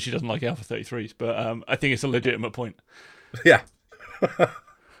it's just because she doesn't like Alpha 33s, but I think it's a legitimate point. Yeah.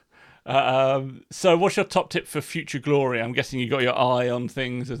 So what's your top tip for future glory? I'm guessing you got your eye on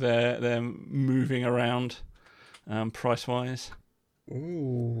things as they're moving around, price-wise.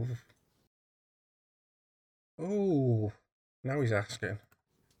 Ooh, now he's asking.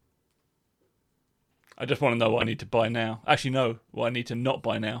 I just want to know what I need to buy now. Actually, no, what I need to not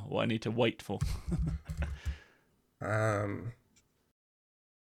buy now, what I need to wait for.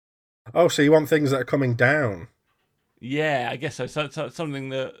 Oh, so you want things that are coming down? Yeah, I guess so. Something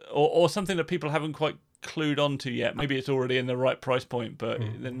that, or something that people haven't quite clued onto yet. Maybe it's already in the right price point, but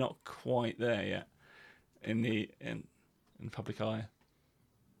they're not quite there yet in the public eye.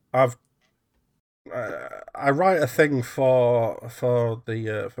 I write a thing for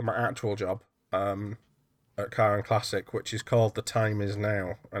my actual job at Car and Classic, which is called The Time Is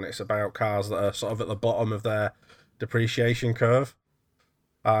Now, and it's about cars that are sort of at the bottom of their depreciation curve.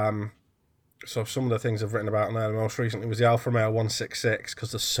 So some of the things I've written about in there most recently was the Alfa Romeo 166,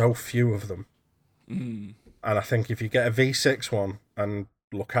 because there's so few of them. And I think if you get a V6 one and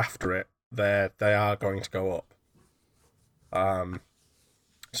look after it, they are going to go up.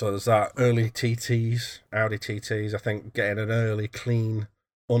 So there's that early TTs, Audi TTs. I think getting an early, clean,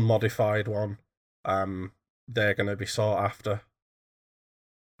 unmodified one, they're going to be sought after.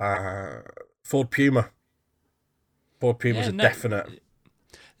 Ford Puma's a definite.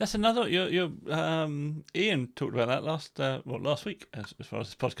 That's another. Ian talked about that last week, as far as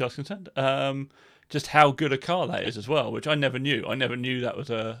this podcast is concerned. Just how good a car that is as well, which I never knew. I never knew that was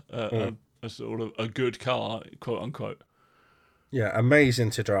a sort of a good car, quote unquote. Yeah, amazing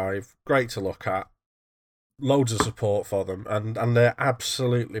to drive, great to look at, loads of support for them, and they're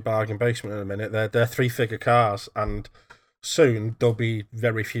absolutely bargain basement in a minute. They're 3-figure cars, and soon there'll be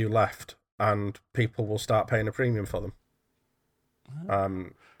very few left, and people will start paying a premium for them.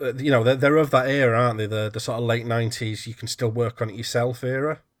 They're of that era, aren't they? The sort of late 90s, you can still work on it yourself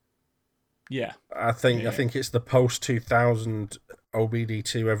era. Yeah, I think it's the post 2000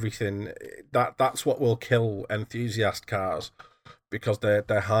 OBD2 everything. That's what will kill enthusiast cars, because they're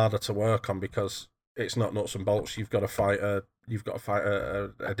harder to work on, because it's not nuts and bolts. You've got to fight a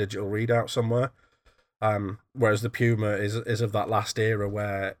digital readout somewhere. Whereas the Puma is of that last era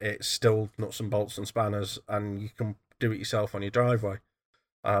where it's still nuts and bolts and spanners, and you can do it yourself on your driveway.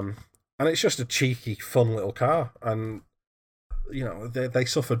 And it's just a cheeky, fun little car. And they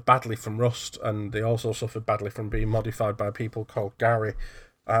suffered badly from rust, and they also suffered badly from being modified by people called Gary.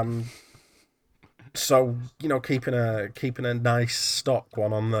 So keeping a nice stock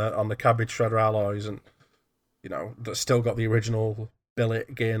one on the cabbage shredder alloys, and that's still got the original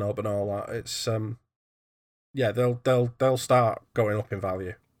billet gear knob and all that. It's they'll start going up in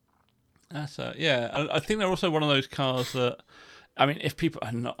value. That's I think they're also one of those cars that, I mean, if people,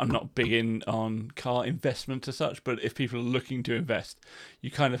 I'm not big on car investment as such, but if people are looking to invest,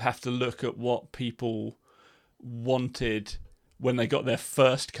 you kind of have to look at what people wanted when they got their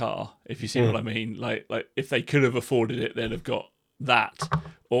first car, if you see what I mean. Like if they could have afforded it, they'd have got that,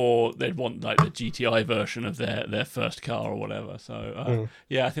 or they'd want like the GTI version of their first car or whatever. So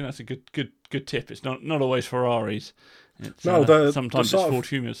yeah, I think that's a good tip. It's not always Ferraris. It's, sometimes it's Ford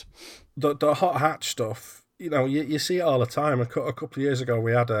Pumas. The hot hatch stuff, you see it all the time. A couple of years ago,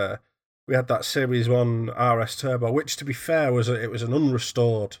 we had that Series 1 RS Turbo, which, to be fair, it was an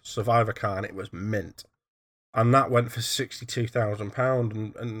unrestored Survivor car, and it was mint. And that went for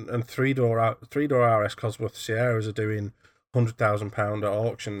 £62,000, and three-door RS Cosworth Sierras are doing £100,000 at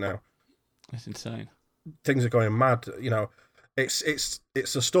auction now. That's insane. Things are going mad. It's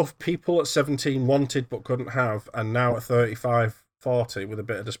the stuff people at 17 wanted but couldn't have, and now at 35, 40 with a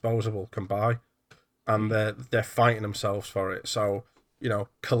bit of disposable can buy, and they're fighting themselves for it. So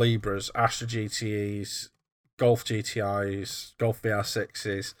Calibras, Astra GTEs, Golf GTIs, Golf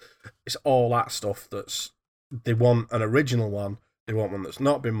VR6s, it's all that stuff they want an original one, they want one that's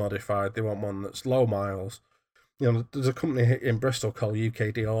not been modified, they want one that's low miles. There's a company in Bristol called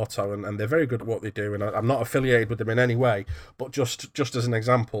UKD Auto, and they're very good at what they do, and I'm not affiliated with them in any way, but just as an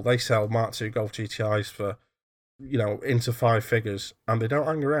example, they sell Mark II Golf GTIs for, into 5 figures, and they don't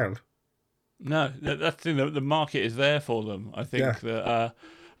hang around. No, that's the market is there for them. I think that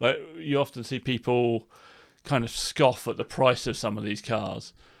like you often see people kind of scoff at the price of some of these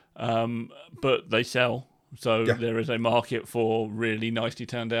cars, but they sell. So there is a market for really nicely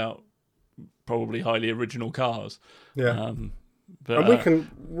turned out, probably highly original cars. Yeah, but and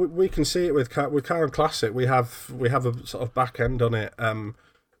we can see it with Car and Classic. We have a sort of back end on it, and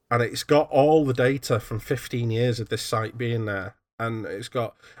it's got all the data from 15 years of this site being there, and it's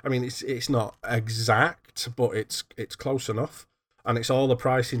got. I mean, it's not exact, but it's close enough, and it's all the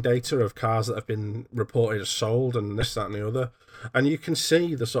pricing data of cars that have been reported as sold and this, that, and the other. And you can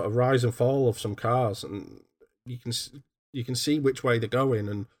see the sort of rise and fall of some cars, and you can see which way they're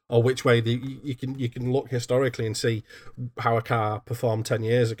going, or which way you can look historically and see how a car performed 10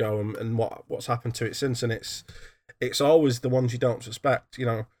 years ago and what's happened to it since. And it's always the ones you don't suspect.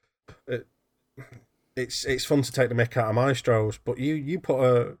 It's fun to take the mick out of Maestros, but you put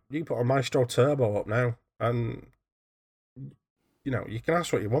a Maestro Turbo up now, and you can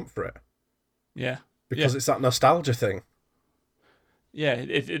ask what you want for it. Yeah, because it's that nostalgia thing. Yeah,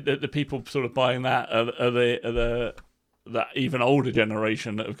 the people sort of buying that are that even older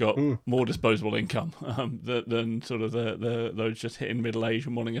generation that have got more disposable income than sort of those just hitting middle age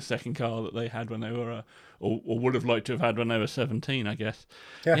and wanting a second car that they had when they were or would have liked to have had when they were 17, I guess.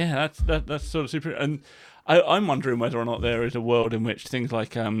 Yeah, that's sort of super. And I'm wondering whether or not there is a world in which things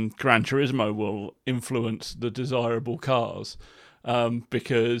like Gran Turismo will influence the desirable cars,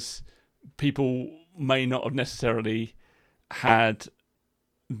 because people may not have necessarily had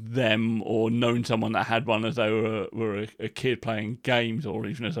them or known someone that had one as they were a kid playing games, or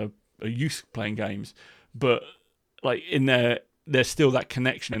even as a youth playing games, but like there's still that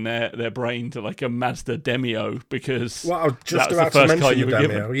connection in their brain to like a Mazda Demio, because I was just about to mention the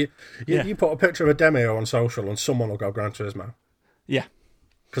Demio. You put a picture of a Demio on social and someone will go Gran Turismo. Yeah,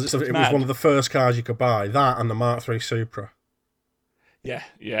 because it was one of the first cars you could buy, that and the Mark III Supra. Yeah.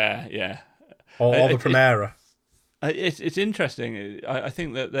 Or the Primera. It's interesting. I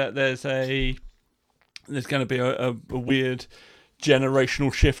think that there's going to be a weird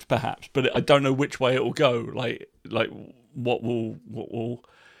generational shift, perhaps, but I don't know which way it will go. Like what will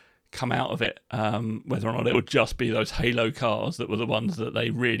come out of it? Whether or not it would just be those halo cars that were the ones that they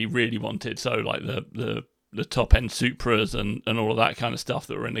really, really wanted. So like the top end Supras and all of that kind of stuff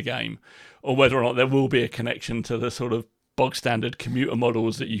that were in the game, or whether or not there will be a connection to the sort of bog standard commuter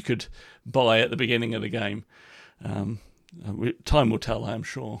models that you could buy at the beginning of the game. Time will tell, I am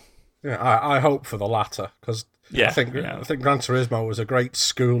sure. Yeah, I hope for the latter, because I think Gran Turismo was a great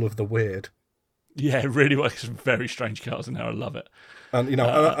school of the weird. Yeah, it really was. Some very strange cars in there. I love it. And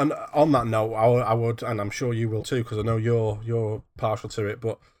and on that note, I would, and I'm sure you will too, because I know you're partial to it.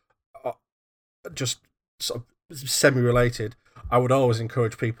 But just sort of semi-related, I would always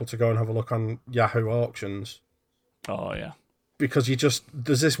encourage people to go and have a look on Yahoo Auctions. Oh yeah. Because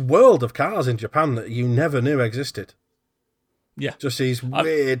there's this world of cars in Japan that you never knew existed. Yeah. Just these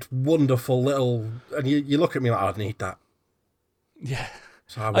weird, wonderful little... And you look at me like, I need that. Yeah.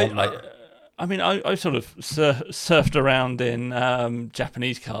 So I want that. I mean, I sort of surfed around in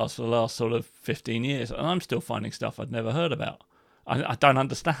Japanese cars for the last sort of 15 years, and I'm still finding stuff I'd never heard about. I don't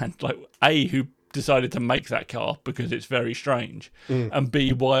understand. Like, A, who decided to make that car, because it's very strange, and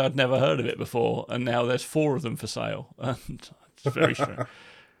B, why I'd never heard of it before, and now there's 4 of them for sale. And it's very strange.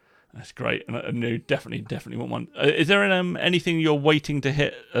 That's great, and I definitely want one. Is there anything you're waiting to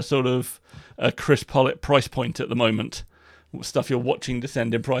hit a sort of a Chris Pollitt price point at the moment stuff you're watching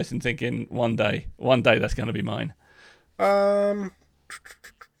descend in price and thinking one day that's going to be mine? It's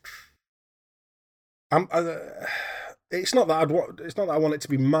not that it's not that I want it to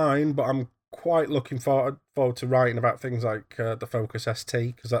be mine, but I'm quite looking forward to writing about things like the Focus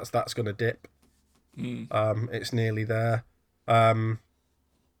ST, because that's going to dip. It's nearly there.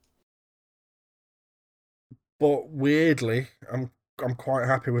 But weirdly, I'm quite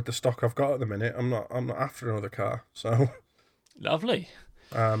happy with the stock I've got at the minute. I'm not after another car, so lovely.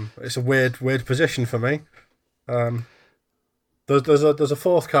 It's a weird position for me. There's a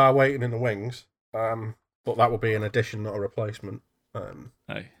fourth car waiting in the wings, but that will be an addition, not a replacement.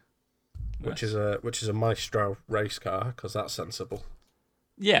 Nice. Which is a Maestro race car, because that's sensible.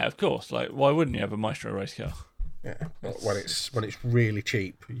 Yeah, of course. Like, why wouldn't you have a Maestro race car? Yeah, but when it's really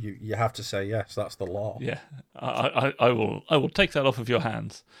cheap, you have to say yes. That's the law. Yeah, I will take that off of your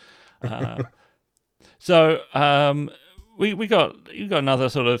hands. So you got another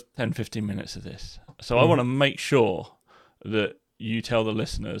sort of 10-15 minutes of this. So I want to make sure that you tell the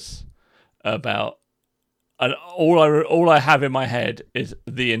listeners about. And all I have in my head is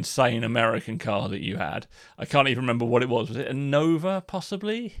the insane American car that you had. I can't even remember what it was. Was it a Nova,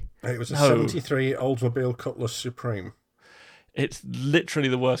 possibly? It was a 73 Oldsmobile Cutlass Supreme. It's literally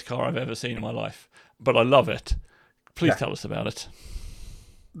the worst car I've ever seen in my life, but I love it. Please tell us about it.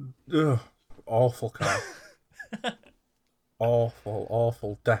 Ugh, awful car.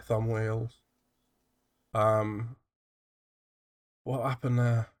 awful death on wheels. What happened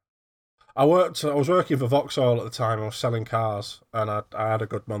there? I was working for Vauxhall at the time. I was selling cars, and I had a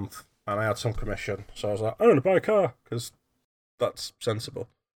good month, and I had some commission. So I was like, I'm going to buy a car, because that's sensible.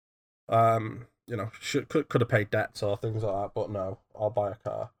 Could have paid debts or things like that, but no, I'll buy a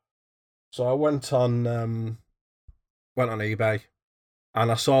car. So I went on eBay,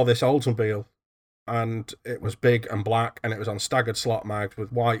 and I saw this Oldsmobile, and it was big and black, and it was on staggered slot mags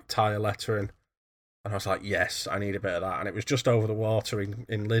with white tyre lettering. And I was like, yes, I need a bit of that. And it was just over the water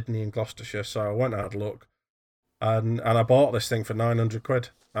in Lydney in Gloucestershire. So I went and had a look. And I bought this thing for 900 quid.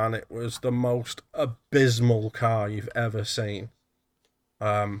 And it was the most abysmal car you've ever seen.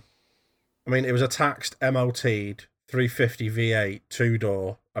 It was a taxed, MOT'd 350 V8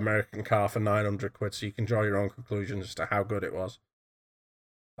 two-door American car for 900 quid. So you can draw your own conclusions as to how good it was.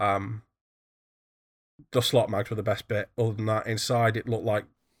 The slot mags were the best bit. Other than that, inside it looked like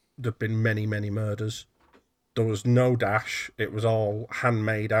there'd been many murders. There was no dash. It was all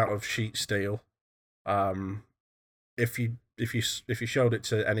handmade out of sheet steel. If you showed it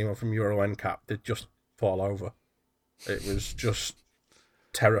to anyone from Euro NCAP, they'd just fall over. It was just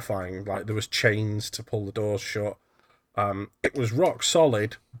terrifying. Like, there was chains to pull the doors shut. It was rock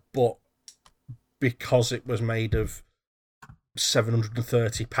solid, but because it was made of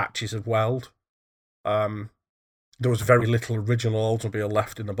 730 patches of weld, there was very little original Oldsmobile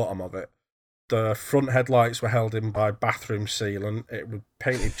left in the bottom of it. The front headlights were held in by bathroom sealant. It was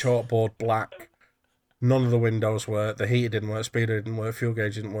painted chalkboard black. None of the windows worked. The heater didn't work. Speedo didn't work. Fuel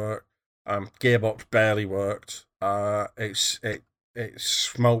gauge didn't work. Gearbox barely worked. It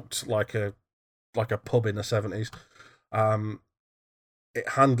smoked like a pub in the 70s. It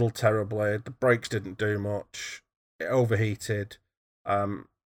handled terribly. The brakes didn't do much. It overheated.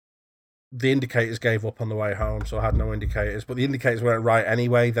 The indicators gave up on the way home, so I had no indicators. But the indicators weren't right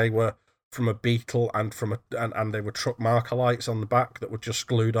anyway. They were from a Beetle and and they were truck marker lights on the back that were just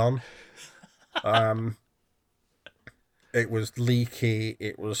glued on. It was leaky.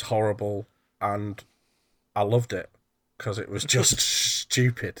 It was horrible, and I loved it because it was just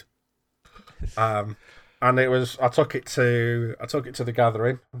stupid. And it was. I took it to the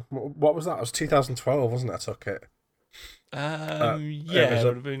gathering. What was that? It was 2012, wasn't it? I took it. It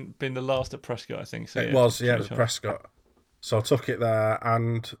would have been the last at Prescott, I think. So it was at Prescott. So I took it there,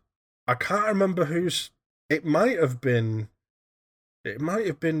 and I can't remember whose. It might have been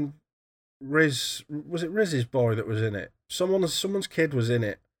Riz. Was it Riz's boy that was in it? Someone's kid was in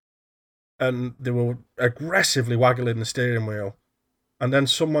it, and they were aggressively waggling the steering wheel, and then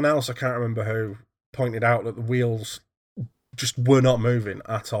someone else, I can't remember who, pointed out that the wheels just were not moving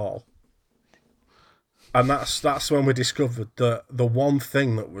at all. And that's when we discovered that the one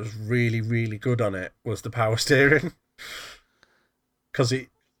thing that was really, really good on it was the power steering. Because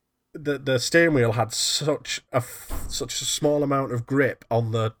the steering wheel had such a small amount of grip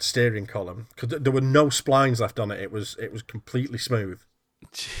on the steering column, because there were no splines left on it. It was completely smooth.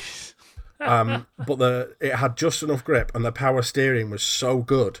 Jeez. But it had just enough grip, and the power steering was so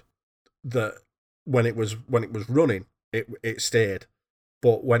good that when it was running, it steered.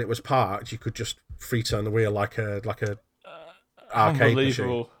 But when it was parked, you could just free turn the wheel like a arcade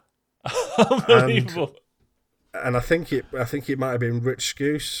machine. Unbelievable. and I think it might have been Rich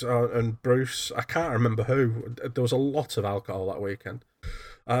Scouse and Bruce. I can't remember who. There was a lot of alcohol that weekend.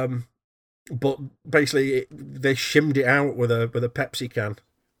 But basically, they shimmed it out with a Pepsi can,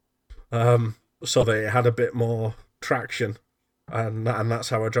 so that it had a bit more traction, and that's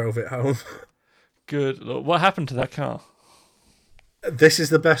how I drove it home. Good. Look, what happened to that car? This is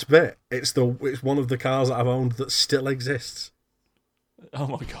the best bit. It's one of the cars that I've owned that still exists. Oh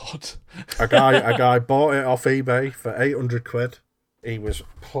my god! A guy bought it off eBay for £800. He was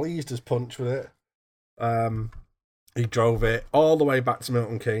pleased as punch with it. He drove it all the way back to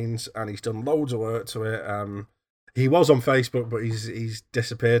Milton Keynes, and he's done loads of work to it. He was on Facebook, but he's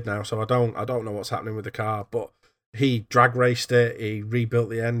disappeared now, so I don't know what's happening with the car. But he drag raced it. He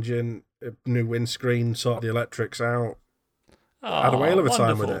rebuilt the engine, new windscreen, sorted the electrics out. Had a whale of a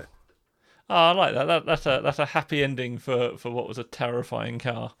time with it. Oh, I like that. That's a happy ending for what was a terrifying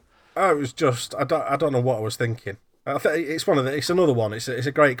car. Oh, it was just I don't know what I was thinking. It's it's another one. It's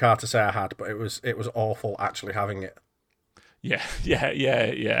a great car to say I had, but it was awful actually having it. Yeah.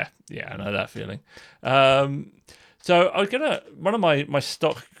 I know that feeling. So I was one of my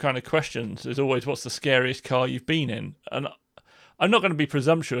stock kind of questions is always, what's the scariest car you've been in? And I'm not going to be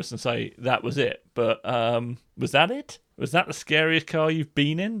presumptuous and say that was it, but was that it? Was that the scariest car you've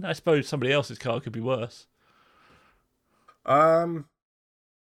been in? I suppose somebody else's car could be worse. No,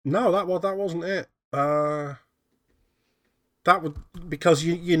 that wasn't it. That would, because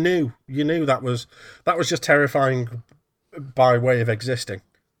you knew that was just terrifying by way of existing.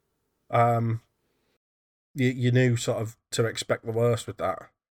 You knew sort of to expect the worst with that.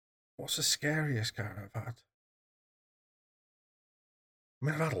 What's the scariest car I've had? I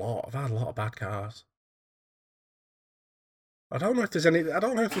mean, I've had a lot. I've had a lot of bad cars. I don't know if there's any. I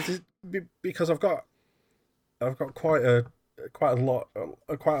don't know if it's because I've got quite a lot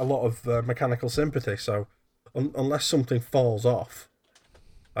of mechanical sympathy. So unless something falls off,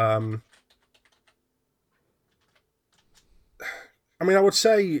 I mean, I would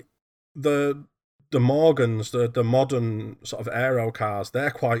say the Morgans, the modern sort of aero cars,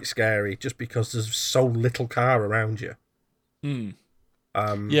 they're quite scary just because there's so little car around you. Mm.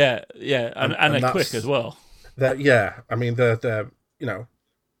 And they're quick as well. I mean, they're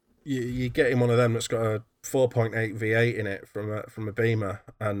you get in one of them that's got a 4.8 V8 in it from a Beamer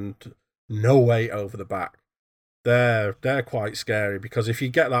and no weight over the back. They're quite scary because if you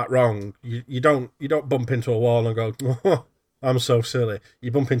get that wrong, you don't bump into a wall and go, oh, I'm so silly.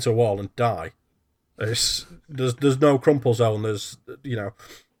 You bump into a wall and die. There's no crumple zone. There's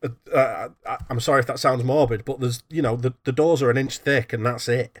I'm sorry if that sounds morbid, but there's the doors are an inch thick and that's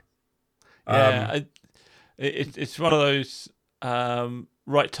it. It's one of those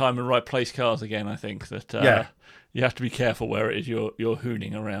right time and right place cars again. I think that you have to be careful where it is you're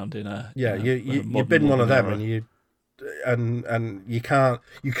hooning around in a you've been one of them and you can't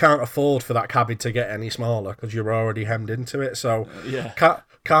afford for that cabin to get any smaller because you're already hemmed into it. So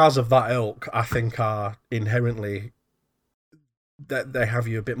cars of that ilk, I think, are inherently that they have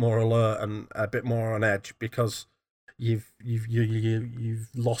you a bit more alert and a bit more on edge because you've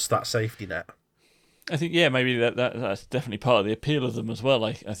lost that safety net. I think maybe that's definitely part of the appeal of them as well.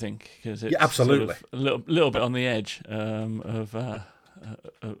 I think because it's absolutely sort of a little bit on the edge of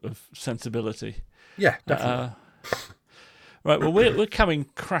sensibility. Yeah, definitely. Right, well, we're coming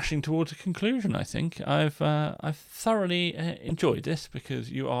crashing towards a conclusion. I think I've thoroughly enjoyed this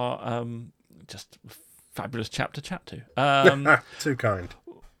because you are just a fabulous chap to chat to. Too kind.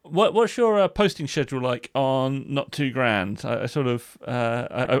 What's your posting schedule like on Not Too Grand? I sort of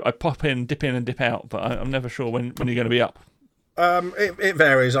I pop in, dip in, and dip out, but I'm never sure when you're going to be up. It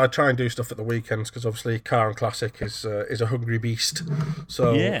varies. I try and do stuff at the weekends because obviously Car and Classic is a hungry beast.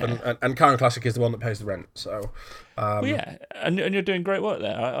 So and Car and Classic is the one that pays the rent. So and you're doing great work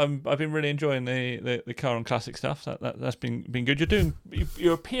there. I've been really enjoying the Car and Classic stuff. That's been good.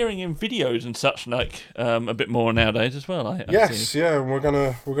 You're appearing in videos and such like a bit more nowadays as well. Yes, we're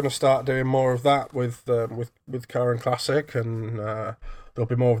gonna start doing more of that with Car and Classic, and there'll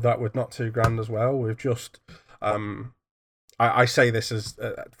be more of that with Not Too Grand as well. We've just I say this as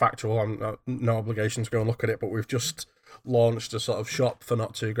factual. I'm no obligation to go and look at it, but we've just launched a sort of shop for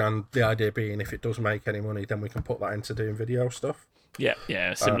Not Too Grand. The idea being, if it does make any money, then we can put that into doing video stuff. Yeah,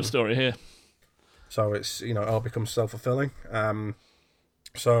 similar story here. So it's it all becomes self-fulfilling.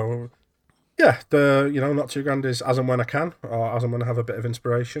 So yeah, Not Too Grand is as and when I can, or as and when I have a bit of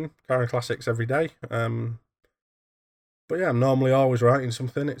inspiration. Car and Classics every day. But yeah, I'm normally always writing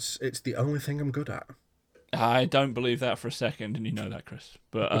something. It's the only thing I'm good at. I don't believe that for a second, and you know that, Chris.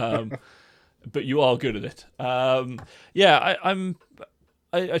 But but you are good at it. I'm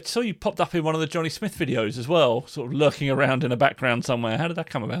I saw you popped up in one of the Johnny Smith videos as well, sort of lurking around in a background somewhere. How did that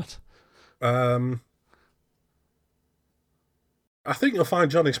come about? I think you'll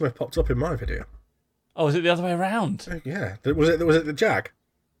find Johnny Smith popped up in my video. Oh, was it the other way around? Yeah. Was it the Jag?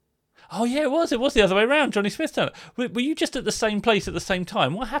 Oh, yeah, it was. It was the other way around. Johnny Smith done it. Were you just at the same place at the same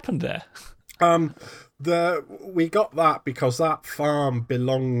time? What happened there? We got that because that farm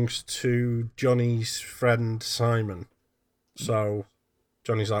belongs to Johnny's friend Simon. So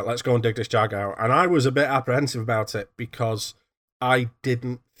Johnny's like, let's go and dig this Jag out. And I was a bit apprehensive about it because I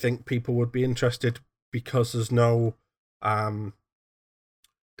didn't think people would be interested because there's no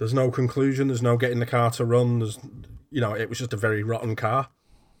conclusion, there's no getting the car to run, it was just a very rotten car.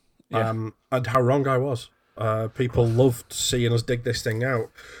 Yeah. And how wrong I was. People loved seeing us dig this thing out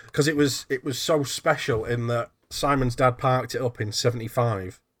because it was so special in that Simon's dad parked it up in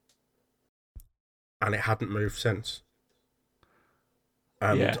 75 and it hadn't moved since.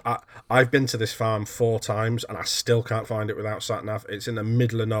 And I've been to this farm 4 times and I still can't find it without sat nav. It's in the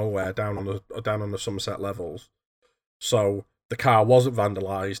middle of nowhere down on the Somerset levels. So the car wasn't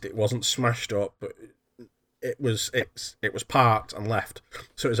vandalised, it wasn't smashed up, but it was parked and left.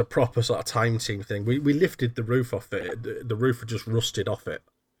 So it was a proper sort of time team thing. We lifted the roof off it. The roof had just rusted off it.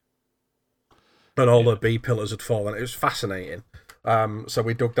 And all the B pillars had fallen. It was fascinating. So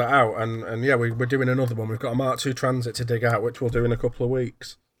we dug that out, and we're doing another one. We've got a Mark II Transit to dig out, which we'll do in a couple of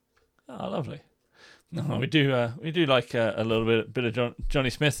weeks. Oh, lovely. No, we do like a little bit of Johnny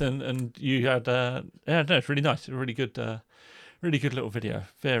Smith, and you had it's really nice, a really good little video.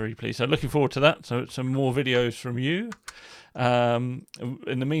 Very pleased. So looking forward to that. So some more videos from you.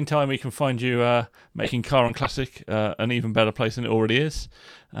 In the meantime, we can find you making Car and Classic an even better place than it already is,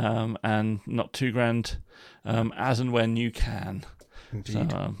 and not too grand as and when you can.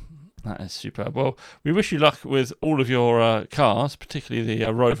 Indeed. So that is superb. Well, we wish you luck with all of your cars, particularly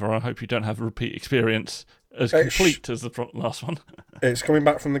the Rover. I hope you don't have a repeat experience as complete as the last one. It's coming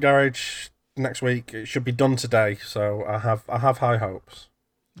back from the garage next week. It should be done today, so I have high hopes.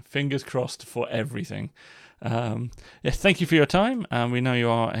 Fingers crossed for everything. Yes, thank you for your time. We know you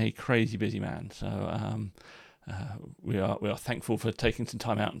are a crazy busy man, so we are thankful for taking some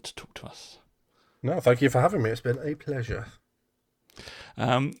time out to talk to us. No, thank you for having me. It's been a pleasure.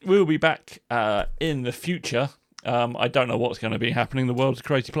 We'll be back in the future. I don't know what's going to be happening. The world's a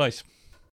crazy place.